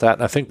talk about that,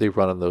 and I think they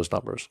run in those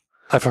numbers.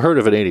 I've heard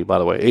of an 80, by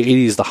the way.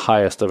 80 is the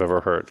highest I've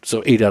ever heard.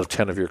 So 8 out of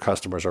 10 of your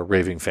customers are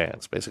raving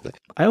fans, basically.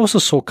 I also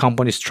saw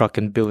companies track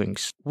in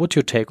billings. What's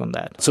your take on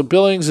that? So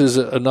billings is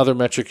another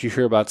metric you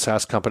hear about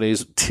SaaS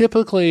companies.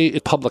 Typically, it's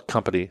a public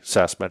company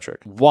SaaS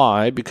metric.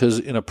 Why? Because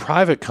in a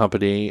private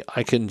company,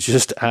 I can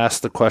just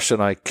ask the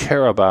question I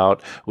care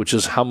about, which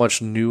is how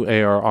much new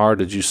ARR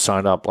did you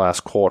sign up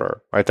last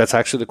quarter, right? That's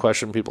actually the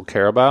question people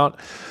care about.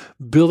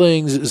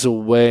 Billings is a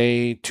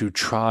way to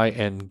try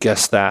and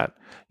guess that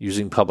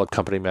using public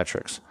company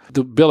metrics.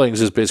 The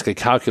billings is basically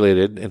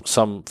calculated, and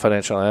some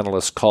financial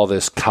analysts call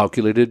this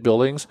calculated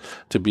billings,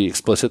 to be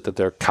explicit that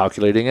they're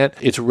calculating it.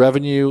 It's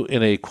revenue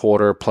in a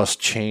quarter plus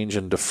change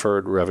in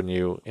deferred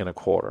revenue in a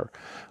quarter.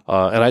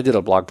 And I did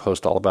a blog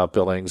post all about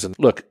billings. And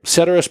look,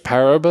 ceteris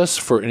paribus,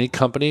 for any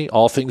company,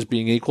 all things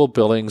being equal,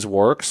 billings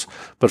works.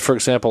 But for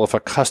example, if a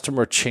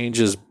customer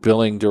changes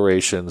billing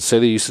duration, say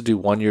they used to do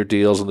 1-year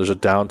deals and there's a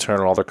downturn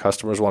and all their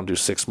customers want to do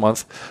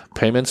 6-month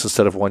payments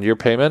instead of 1-year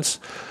payments,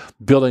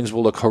 billings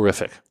will look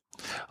horrific.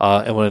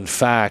 And when in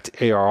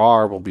fact,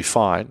 ARR will be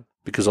fine,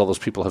 because all those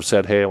people have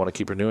said, hey, I want to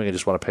keep renewing, I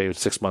just want to pay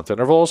 6-month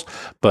intervals,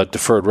 but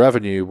deferred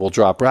revenue will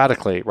drop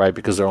radically, right,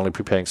 because they're only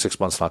prepaying 6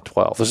 months, not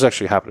 12. This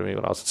actually happened to me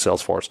when I was at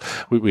Salesforce.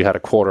 We had a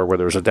quarter where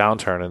there was a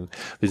downturn, and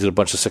they did a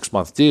bunch of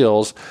 6-month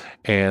deals,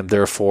 and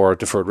therefore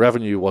deferred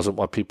revenue wasn't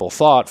what people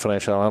thought.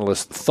 Financial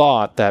analysts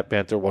thought that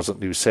meant there wasn't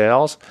new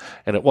sales,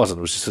 and it wasn't.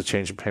 It was just a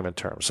change in payment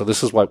terms. So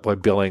this is why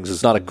billings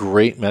is not a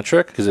great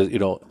metric, because,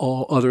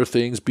 all other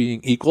things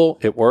being equal,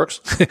 it works.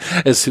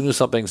 As soon as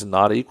something's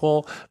not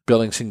equal,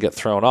 billings can get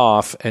thrown off,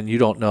 and you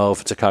don't know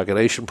if it's a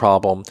calculation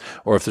problem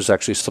or if there's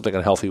actually something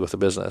unhealthy with the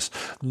business.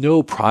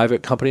 No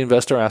private company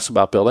investor asks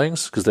about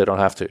billings because they don't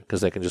have to, because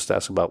they can just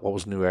ask about what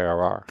was new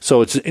ARR.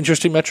 So it's an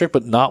interesting metric,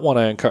 but not one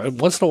I encourage.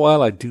 Once in a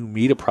while, I do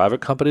meet a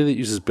private company that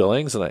uses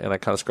billings, and I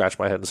kind of scratch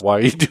my head and say, why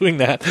are you doing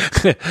that?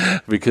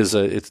 Because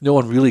no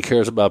one really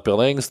cares about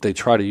billings. They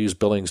try to use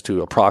billings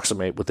to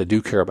approximate what they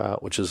do care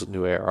about, which is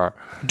new ARR.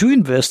 Do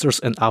investors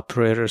and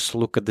operators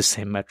look at the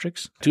same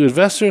metrics? Do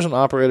investors and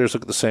operators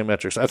look at the same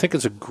metrics? I think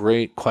it's a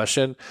great question.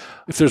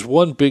 If there's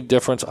one big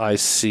difference I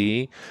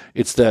see,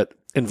 it's that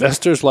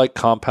Investors like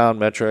compound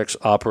metrics.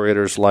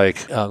 Operators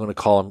like, I'm going to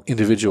call them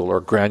individual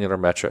or granular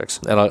metrics.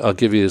 And I'll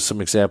give you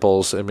some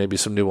examples and maybe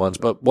some new ones.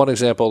 But one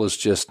example is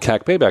just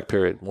CAC payback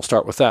period. We'll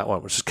start with that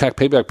one, which is CAC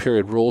payback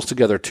period rolls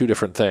together two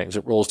different things.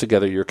 It rolls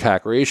together your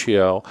CAC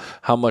ratio,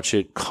 how much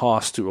it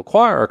costs to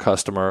acquire a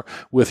customer,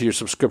 with your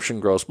subscription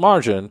gross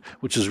margin,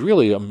 which is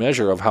really a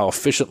measure of how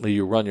efficiently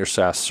you run your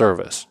SaaS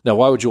service. Now,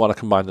 why would you want to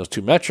combine those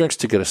two metrics?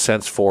 To get a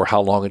sense for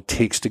how long it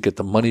takes to get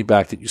the money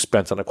back that you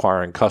spent on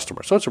acquiring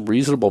customers. So it's a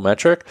reasonable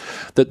metric.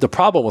 The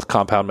problem with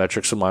compound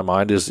metrics in my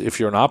mind is if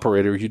you're an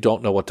operator, you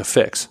don't know what to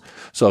fix.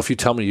 So if you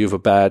tell me you have a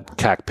bad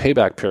CAC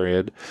payback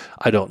period,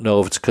 I don't know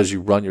if it's because you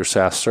run your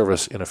SaaS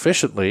service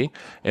inefficiently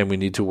and we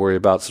need to worry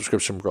about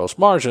subscription gross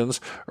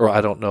margins, or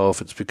I don't know if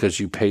it's because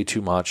you pay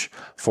too much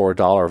for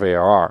 $1 of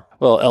ARR.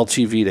 Well,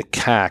 LTV to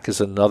CAC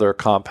is another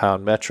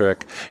compound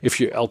metric. If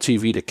your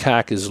LTV to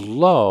CAC is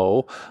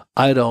low,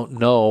 I don't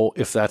know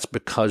if that's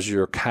because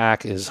your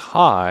CAC is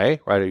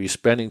high, right? Are you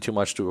spending too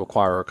much to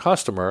acquire a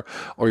customer,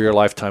 or your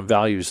lifetime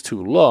value is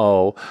too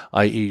low,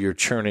 i.e. you're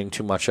churning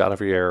too much out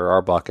of your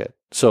ARR bucket?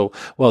 So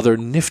while they're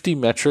nifty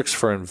metrics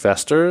for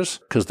investors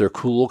because they're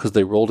cool, because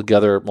they roll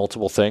together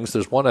multiple things.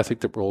 There's one I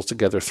think that rolls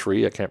together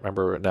three. I can't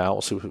remember it now.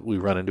 We'll see if we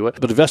run into it.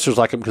 But investors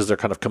like them because they're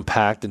kind of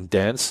compact and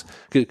dense.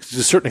 To a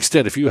certain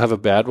extent, if you have a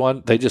bad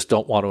one, they just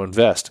don't want to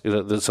invest.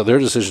 So their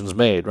decision's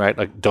made, right?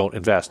 Like, don't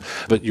invest.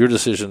 But your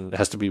decision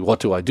has to be, what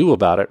do I do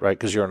about it, right?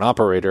 Because you're an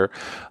operator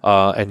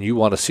and you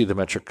want to see the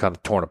metric kind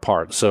of torn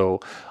apart.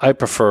 So I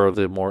prefer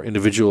the more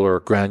individual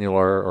or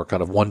granular or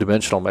kind of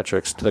one-dimensional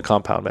metrics to the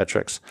compound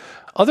metrics.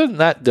 Other than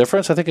that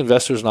difference, I think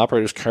investors and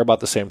operators care about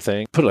the same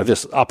thing. Put it like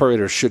this,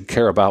 operators should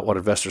care about what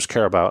investors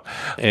care about,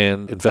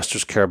 and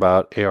investors care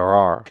about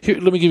ARR. Here,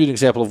 let me give you an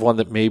example of one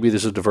that maybe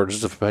there's a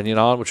divergence of opinion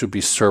on, which would be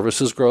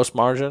services gross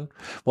margin.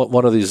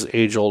 One of these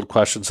age-old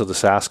questions of the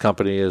SaaS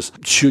company is,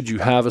 should you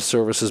have a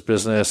services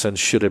business and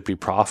should it be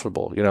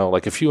profitable? You know,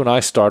 like if you and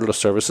I started a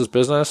services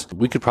business,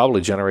 we could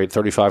probably generate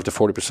 35 to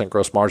 40%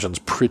 gross margins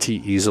pretty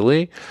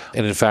easily.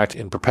 And in fact,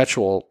 in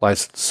perpetual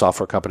licensed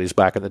software companies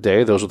back in the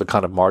day, those are the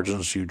kind of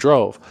margins you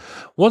drove.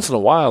 Once in a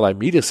while, I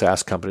meet a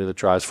SaaS company that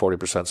drives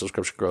 40%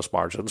 subscription gross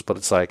margins, but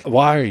it's like,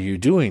 why are you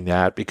doing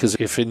that? Because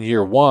if in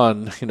year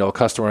one, a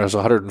customer has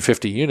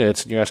 150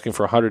 units and you're asking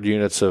for 100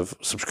 units of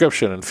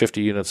subscription and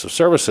 50 units of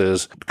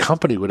services, the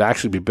company would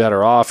actually be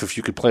better off if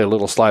you could play a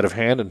little sleight of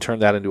hand and turn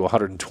that into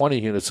 120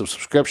 units of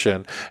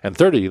subscription and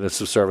 30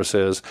 units of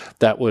services.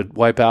 That would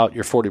wipe out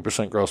your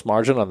 40% gross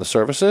margin on the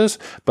services,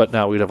 but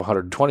now we'd have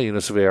 120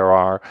 units of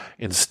ARR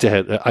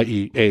instead,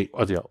 i.e.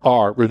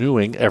 are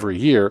renewing every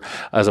year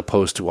as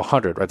opposed to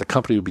 100, right? The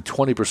company would be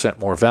 20%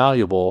 more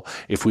valuable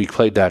if we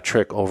played that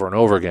trick over and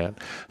over again.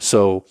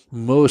 So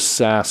most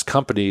SaaS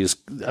companies,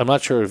 I'm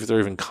not sure if they're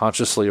even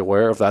consciously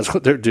aware if that's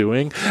what they're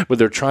doing, but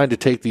they're trying to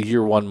take the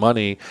year one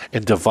money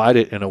and divide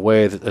it in a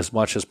way that as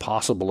much as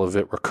possible of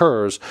it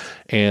recurs.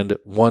 And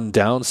one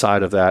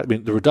downside of that,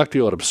 the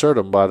reductio ad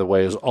absurdum, by the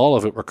way, is all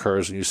of it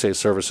recurs and you say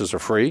services are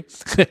free.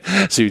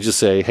 So you just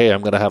say, hey,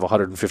 I'm going to have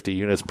 150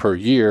 units per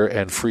year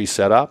and free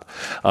setup,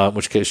 in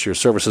which case your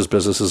services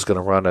business is going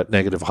to run at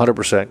negative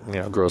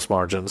 100% gross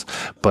margins,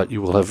 but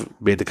you will have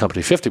made the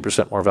company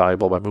 50% more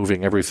valuable by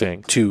moving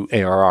everything to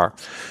ARR.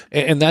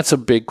 And that's a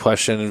big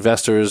question.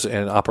 Investors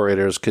and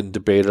operators can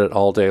debate it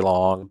all day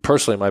long.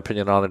 Personally, my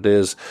opinion on it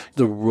is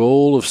the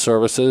role of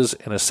services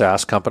in a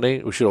SaaS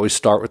company. We should always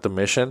start with the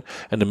mission,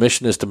 and the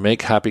mission is to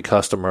make happy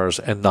customers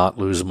and not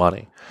lose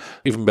money.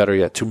 Even better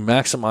yet, to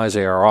maximize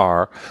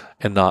ARR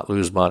and not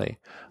lose money.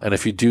 And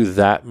if you do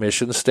that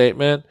mission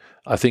statement,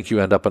 I think you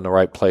end up in the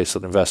right place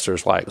that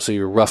investors like. So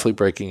you're roughly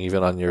breaking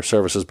even on your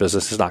services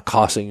business. It's not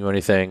costing you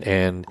anything,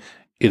 and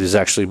it is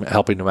actually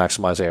helping to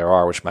maximize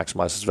ARR, which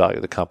maximizes the value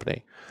of the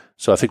company.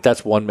 So I think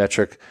that's one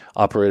metric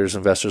operators,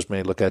 investors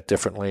may look at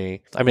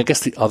differently. I guess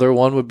the other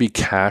one would be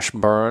cash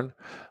burn.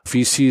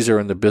 VCs are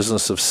in the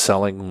business of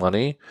selling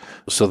money,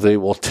 so they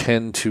will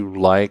tend to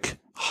like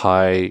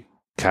high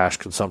cash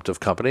consumptive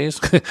companies,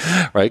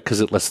 right?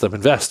 Because it lets them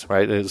invest,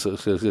 right?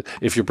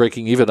 If you're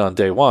breaking even on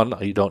day one,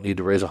 you don't need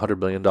to raise a $100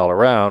 million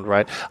round,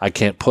 right? I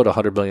can't put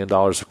 $100 million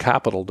of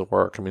capital to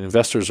work.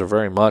 Investors are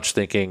very much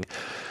thinking,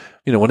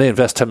 when they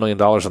invest $10 million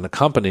in the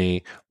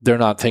company, they're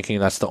not thinking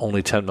that's the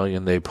only $10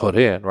 million they put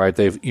in, right?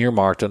 They've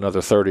earmarked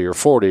another 30 or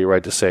 40,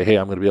 right, to say, hey,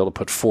 I'm going to be able to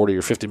put 40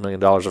 or $50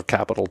 million of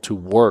capital to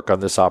work on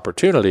this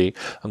opportunity.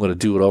 I'm going to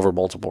do it over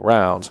multiple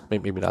rounds.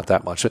 Maybe not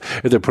that much.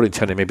 If they're putting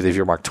 10 in, maybe they've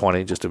earmarked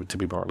 20 just to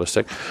be more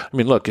realistic.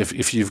 Look,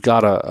 if you've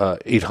got a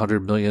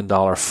 $800 million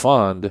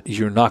fund,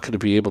 you're not going to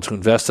be able to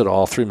invest it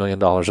all $3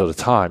 million at a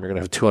time. You're going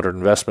to have 200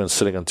 investments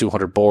sitting on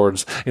 200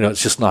 boards.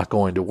 It's just not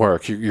going to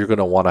work. You're going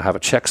to want to have a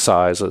check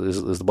size,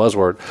 is the buzzword,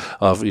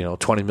 of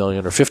 20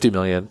 million or 50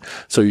 million,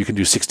 so you can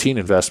do 16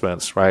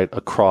 investments, right,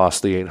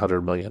 across the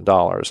 $800 million,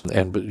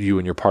 and you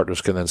and your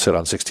partners can then sit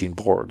on 16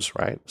 boards,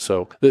 right?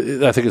 So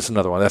I think it's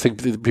another one. I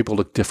think people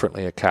look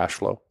differently at cash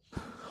flow.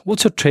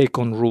 What's your take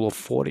on Rule of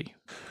 40?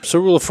 So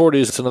Rule of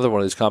 40 is another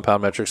one of these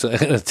compound metrics,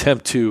 an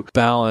attempt to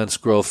balance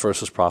growth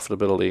versus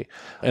profitability.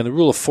 And the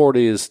Rule of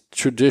 40 is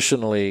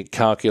traditionally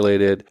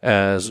calculated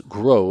as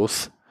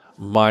growth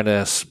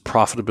minus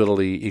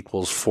profitability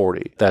equals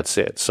 40. That's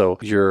it. So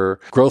your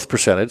growth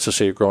percentage, so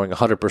say you're growing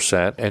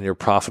 100% and your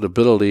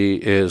profitability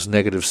is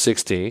negative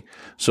 60.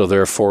 So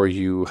therefore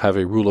you have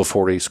a Rule of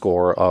 40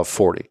 score of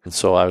 40. And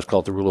so I was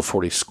called the Rule of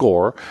 40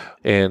 score.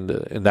 And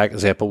in that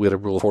example, we had a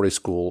Rule of 40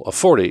 score of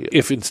 40.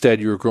 If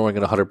instead you were growing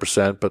at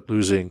 100% but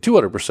losing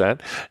 200%,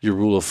 your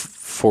Rule of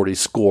 40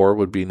 score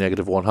would be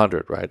negative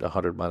 100, right?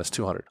 100 minus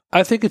 200.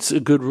 I think it's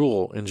a good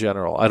rule in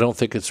general. I don't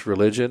think it's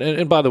religion.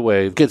 And by the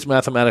way, it gets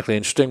mathematically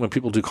interesting when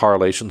people do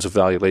correlations of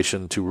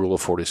valuation to Rule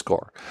of 40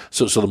 score.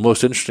 So the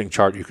most interesting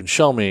chart you can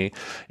show me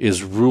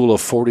is Rule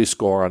of 40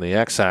 score on the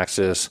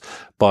x-axis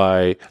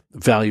by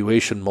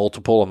valuation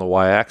multiple on the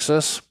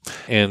y-axis.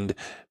 And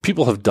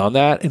people have done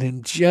that. And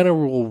in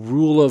general,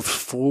 Rule of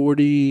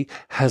 40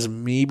 has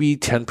maybe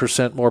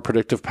 10% more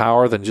predictive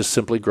power than just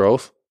simply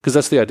growth. Because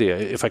that's the idea.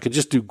 If I could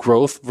just do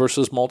growth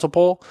versus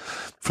multiple,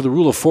 for the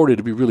Rule of 40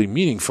 to be really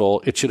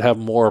meaningful, it should have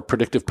more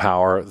predictive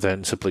power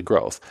than simply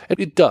growth. And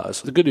it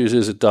does. The good news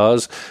is it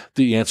does.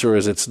 The answer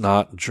is it's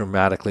not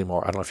dramatically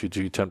more. I don't know if you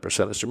do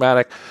 10% is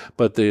dramatic,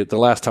 but the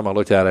last time I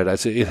looked at it, I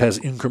said it has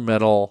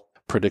incremental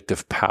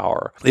predictive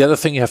power. The other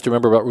thing you have to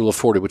remember about Rule of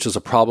 40, which is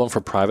a problem for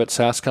private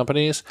SaaS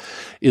companies,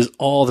 is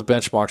all the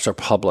benchmarks are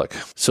public.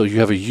 So you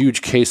have a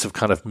huge case of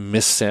kind of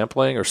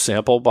missampling or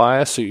sample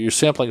bias. So you're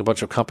sampling a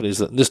bunch of companies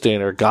that in this day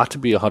and age got to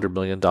be $100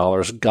 million,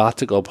 got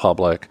to go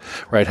public,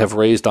 right? Have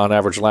raised on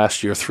average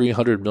last year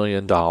 $300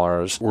 million.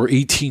 Were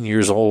 18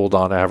 years old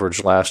on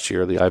average last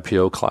year. The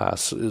IPO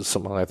class is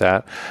something like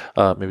that.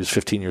 Maybe it's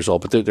 15 years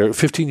old, but they're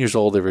 15 years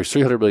old. They raised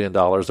 $300 million.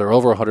 They're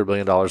over $100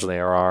 million in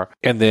ARR.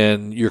 And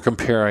then you're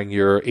comparing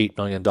your $8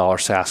 million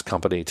SaaS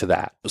company to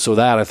that. So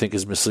that I think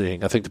is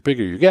misleading. I think the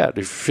bigger you get,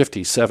 if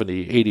 50,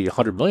 70, 80,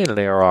 100 million in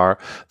ARR,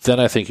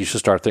 then I think you should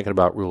start thinking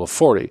about Rule of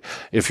 40.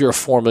 If you're a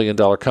 $4 million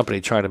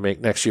company trying to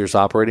make next year's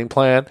operating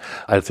plan,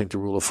 I think the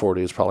Rule of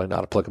 40 is probably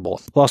not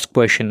applicable. Last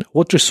question.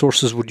 What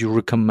resources would you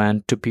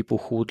recommend to people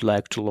who would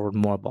like to learn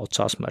more about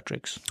SaaS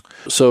metrics?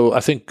 So I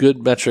think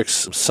good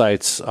metrics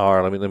sites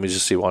are, let me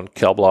just see one,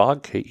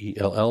 Kellblog,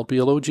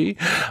 Kellblog.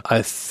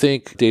 I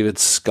think David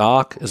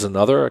Skok is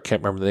another. I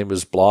can't remember the name of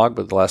his blog,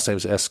 but the last name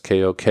is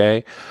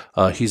Skok.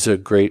 He's a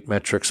great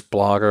metrics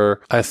blogger.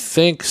 I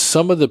think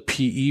some of the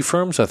PE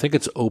firms, I think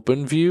it's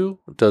OpenView,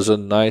 does a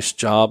nice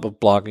job of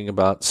blogging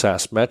about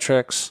SaaS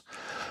metrics.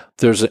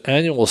 There's an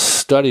annual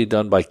study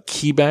done by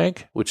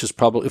KeyBank, which is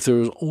probably, if there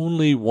was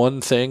only one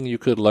thing you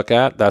could look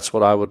at, that's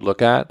what I would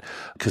look at,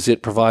 because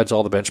it provides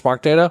all the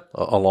benchmark data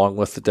along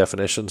with the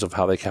definitions of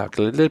how they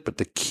calculated it. But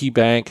the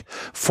KeyBank,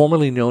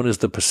 formerly known as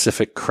the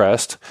Pacific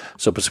Crest,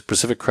 so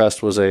Pacific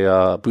Crest was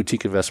a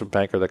boutique investment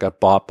banker that got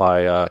bought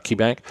by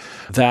KeyBank.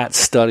 That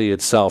study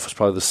itself is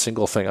probably the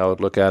single thing I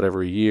would look at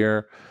every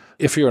year.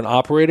 If you're an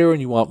operator and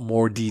you want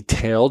more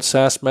detailed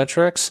SaaS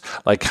metrics,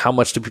 like how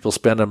much do people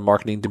spend on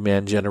marketing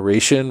demand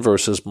generation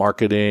versus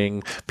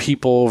marketing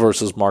people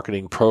versus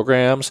marketing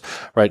programs,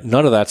 right?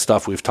 None of that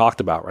stuff we've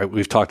talked about, right?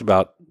 We've talked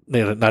about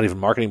not even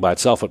marketing by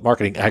itself, but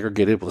marketing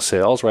aggregated with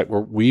sales, right?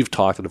 Where we've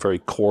talked at a very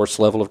coarse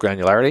level of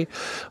granularity.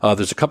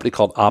 There's a company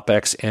called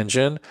OpEx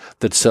Engine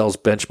that sells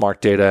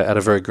benchmark data at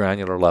a very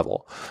granular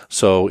level.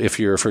 So if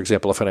you're, for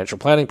example, a financial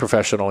planning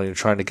professional and you're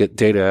trying to get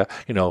data,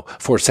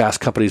 for SaaS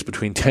companies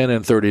between 10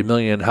 and 30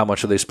 million, how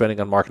much are they spending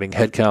on marketing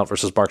headcount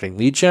versus marketing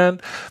lead gen?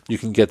 You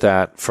can get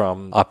that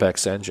from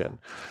OpEx Engine.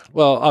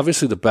 Well,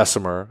 obviously the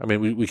Bessemer. I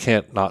mean, we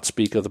can't not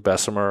speak of the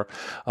Bessemer.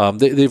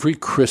 They've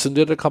rechristened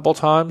it a couple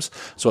times,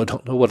 so I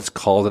don't know what it's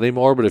called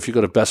anymore. But if you go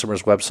to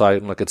Bessemer's website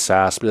and look at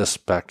SaaS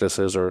best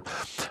practices or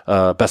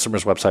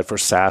Bessemer's website for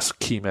SaaS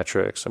key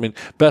metrics, I mean,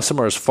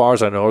 Bessemer, as far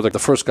as I know, are the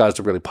first guys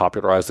to really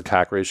popularize the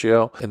CAC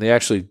ratio, and they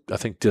actually, I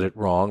think, did it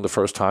wrong the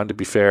first time, to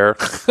be fair.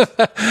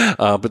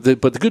 But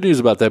the good news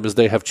about them is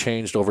they have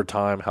changed over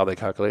time how they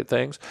calculate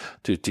things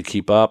to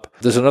keep up.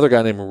 There's another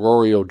guy named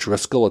Rory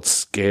O'Driscoll at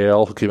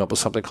Scale who came up with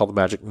something called the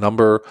magic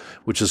number,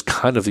 which is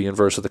kind of the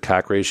inverse of the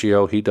CAC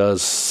ratio. He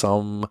does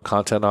some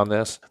content on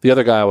this. The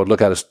other guy I would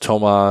look at is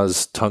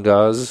Tomas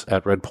Tungas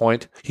at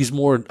Redpoint. He's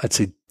more, I'd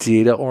say,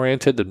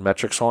 data-oriented than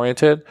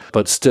metrics-oriented,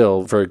 but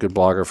still very good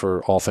blogger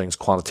for all things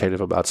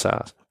quantitative about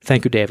SaaS.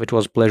 Thank you, Dave. It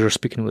was a pleasure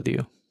speaking with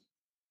you.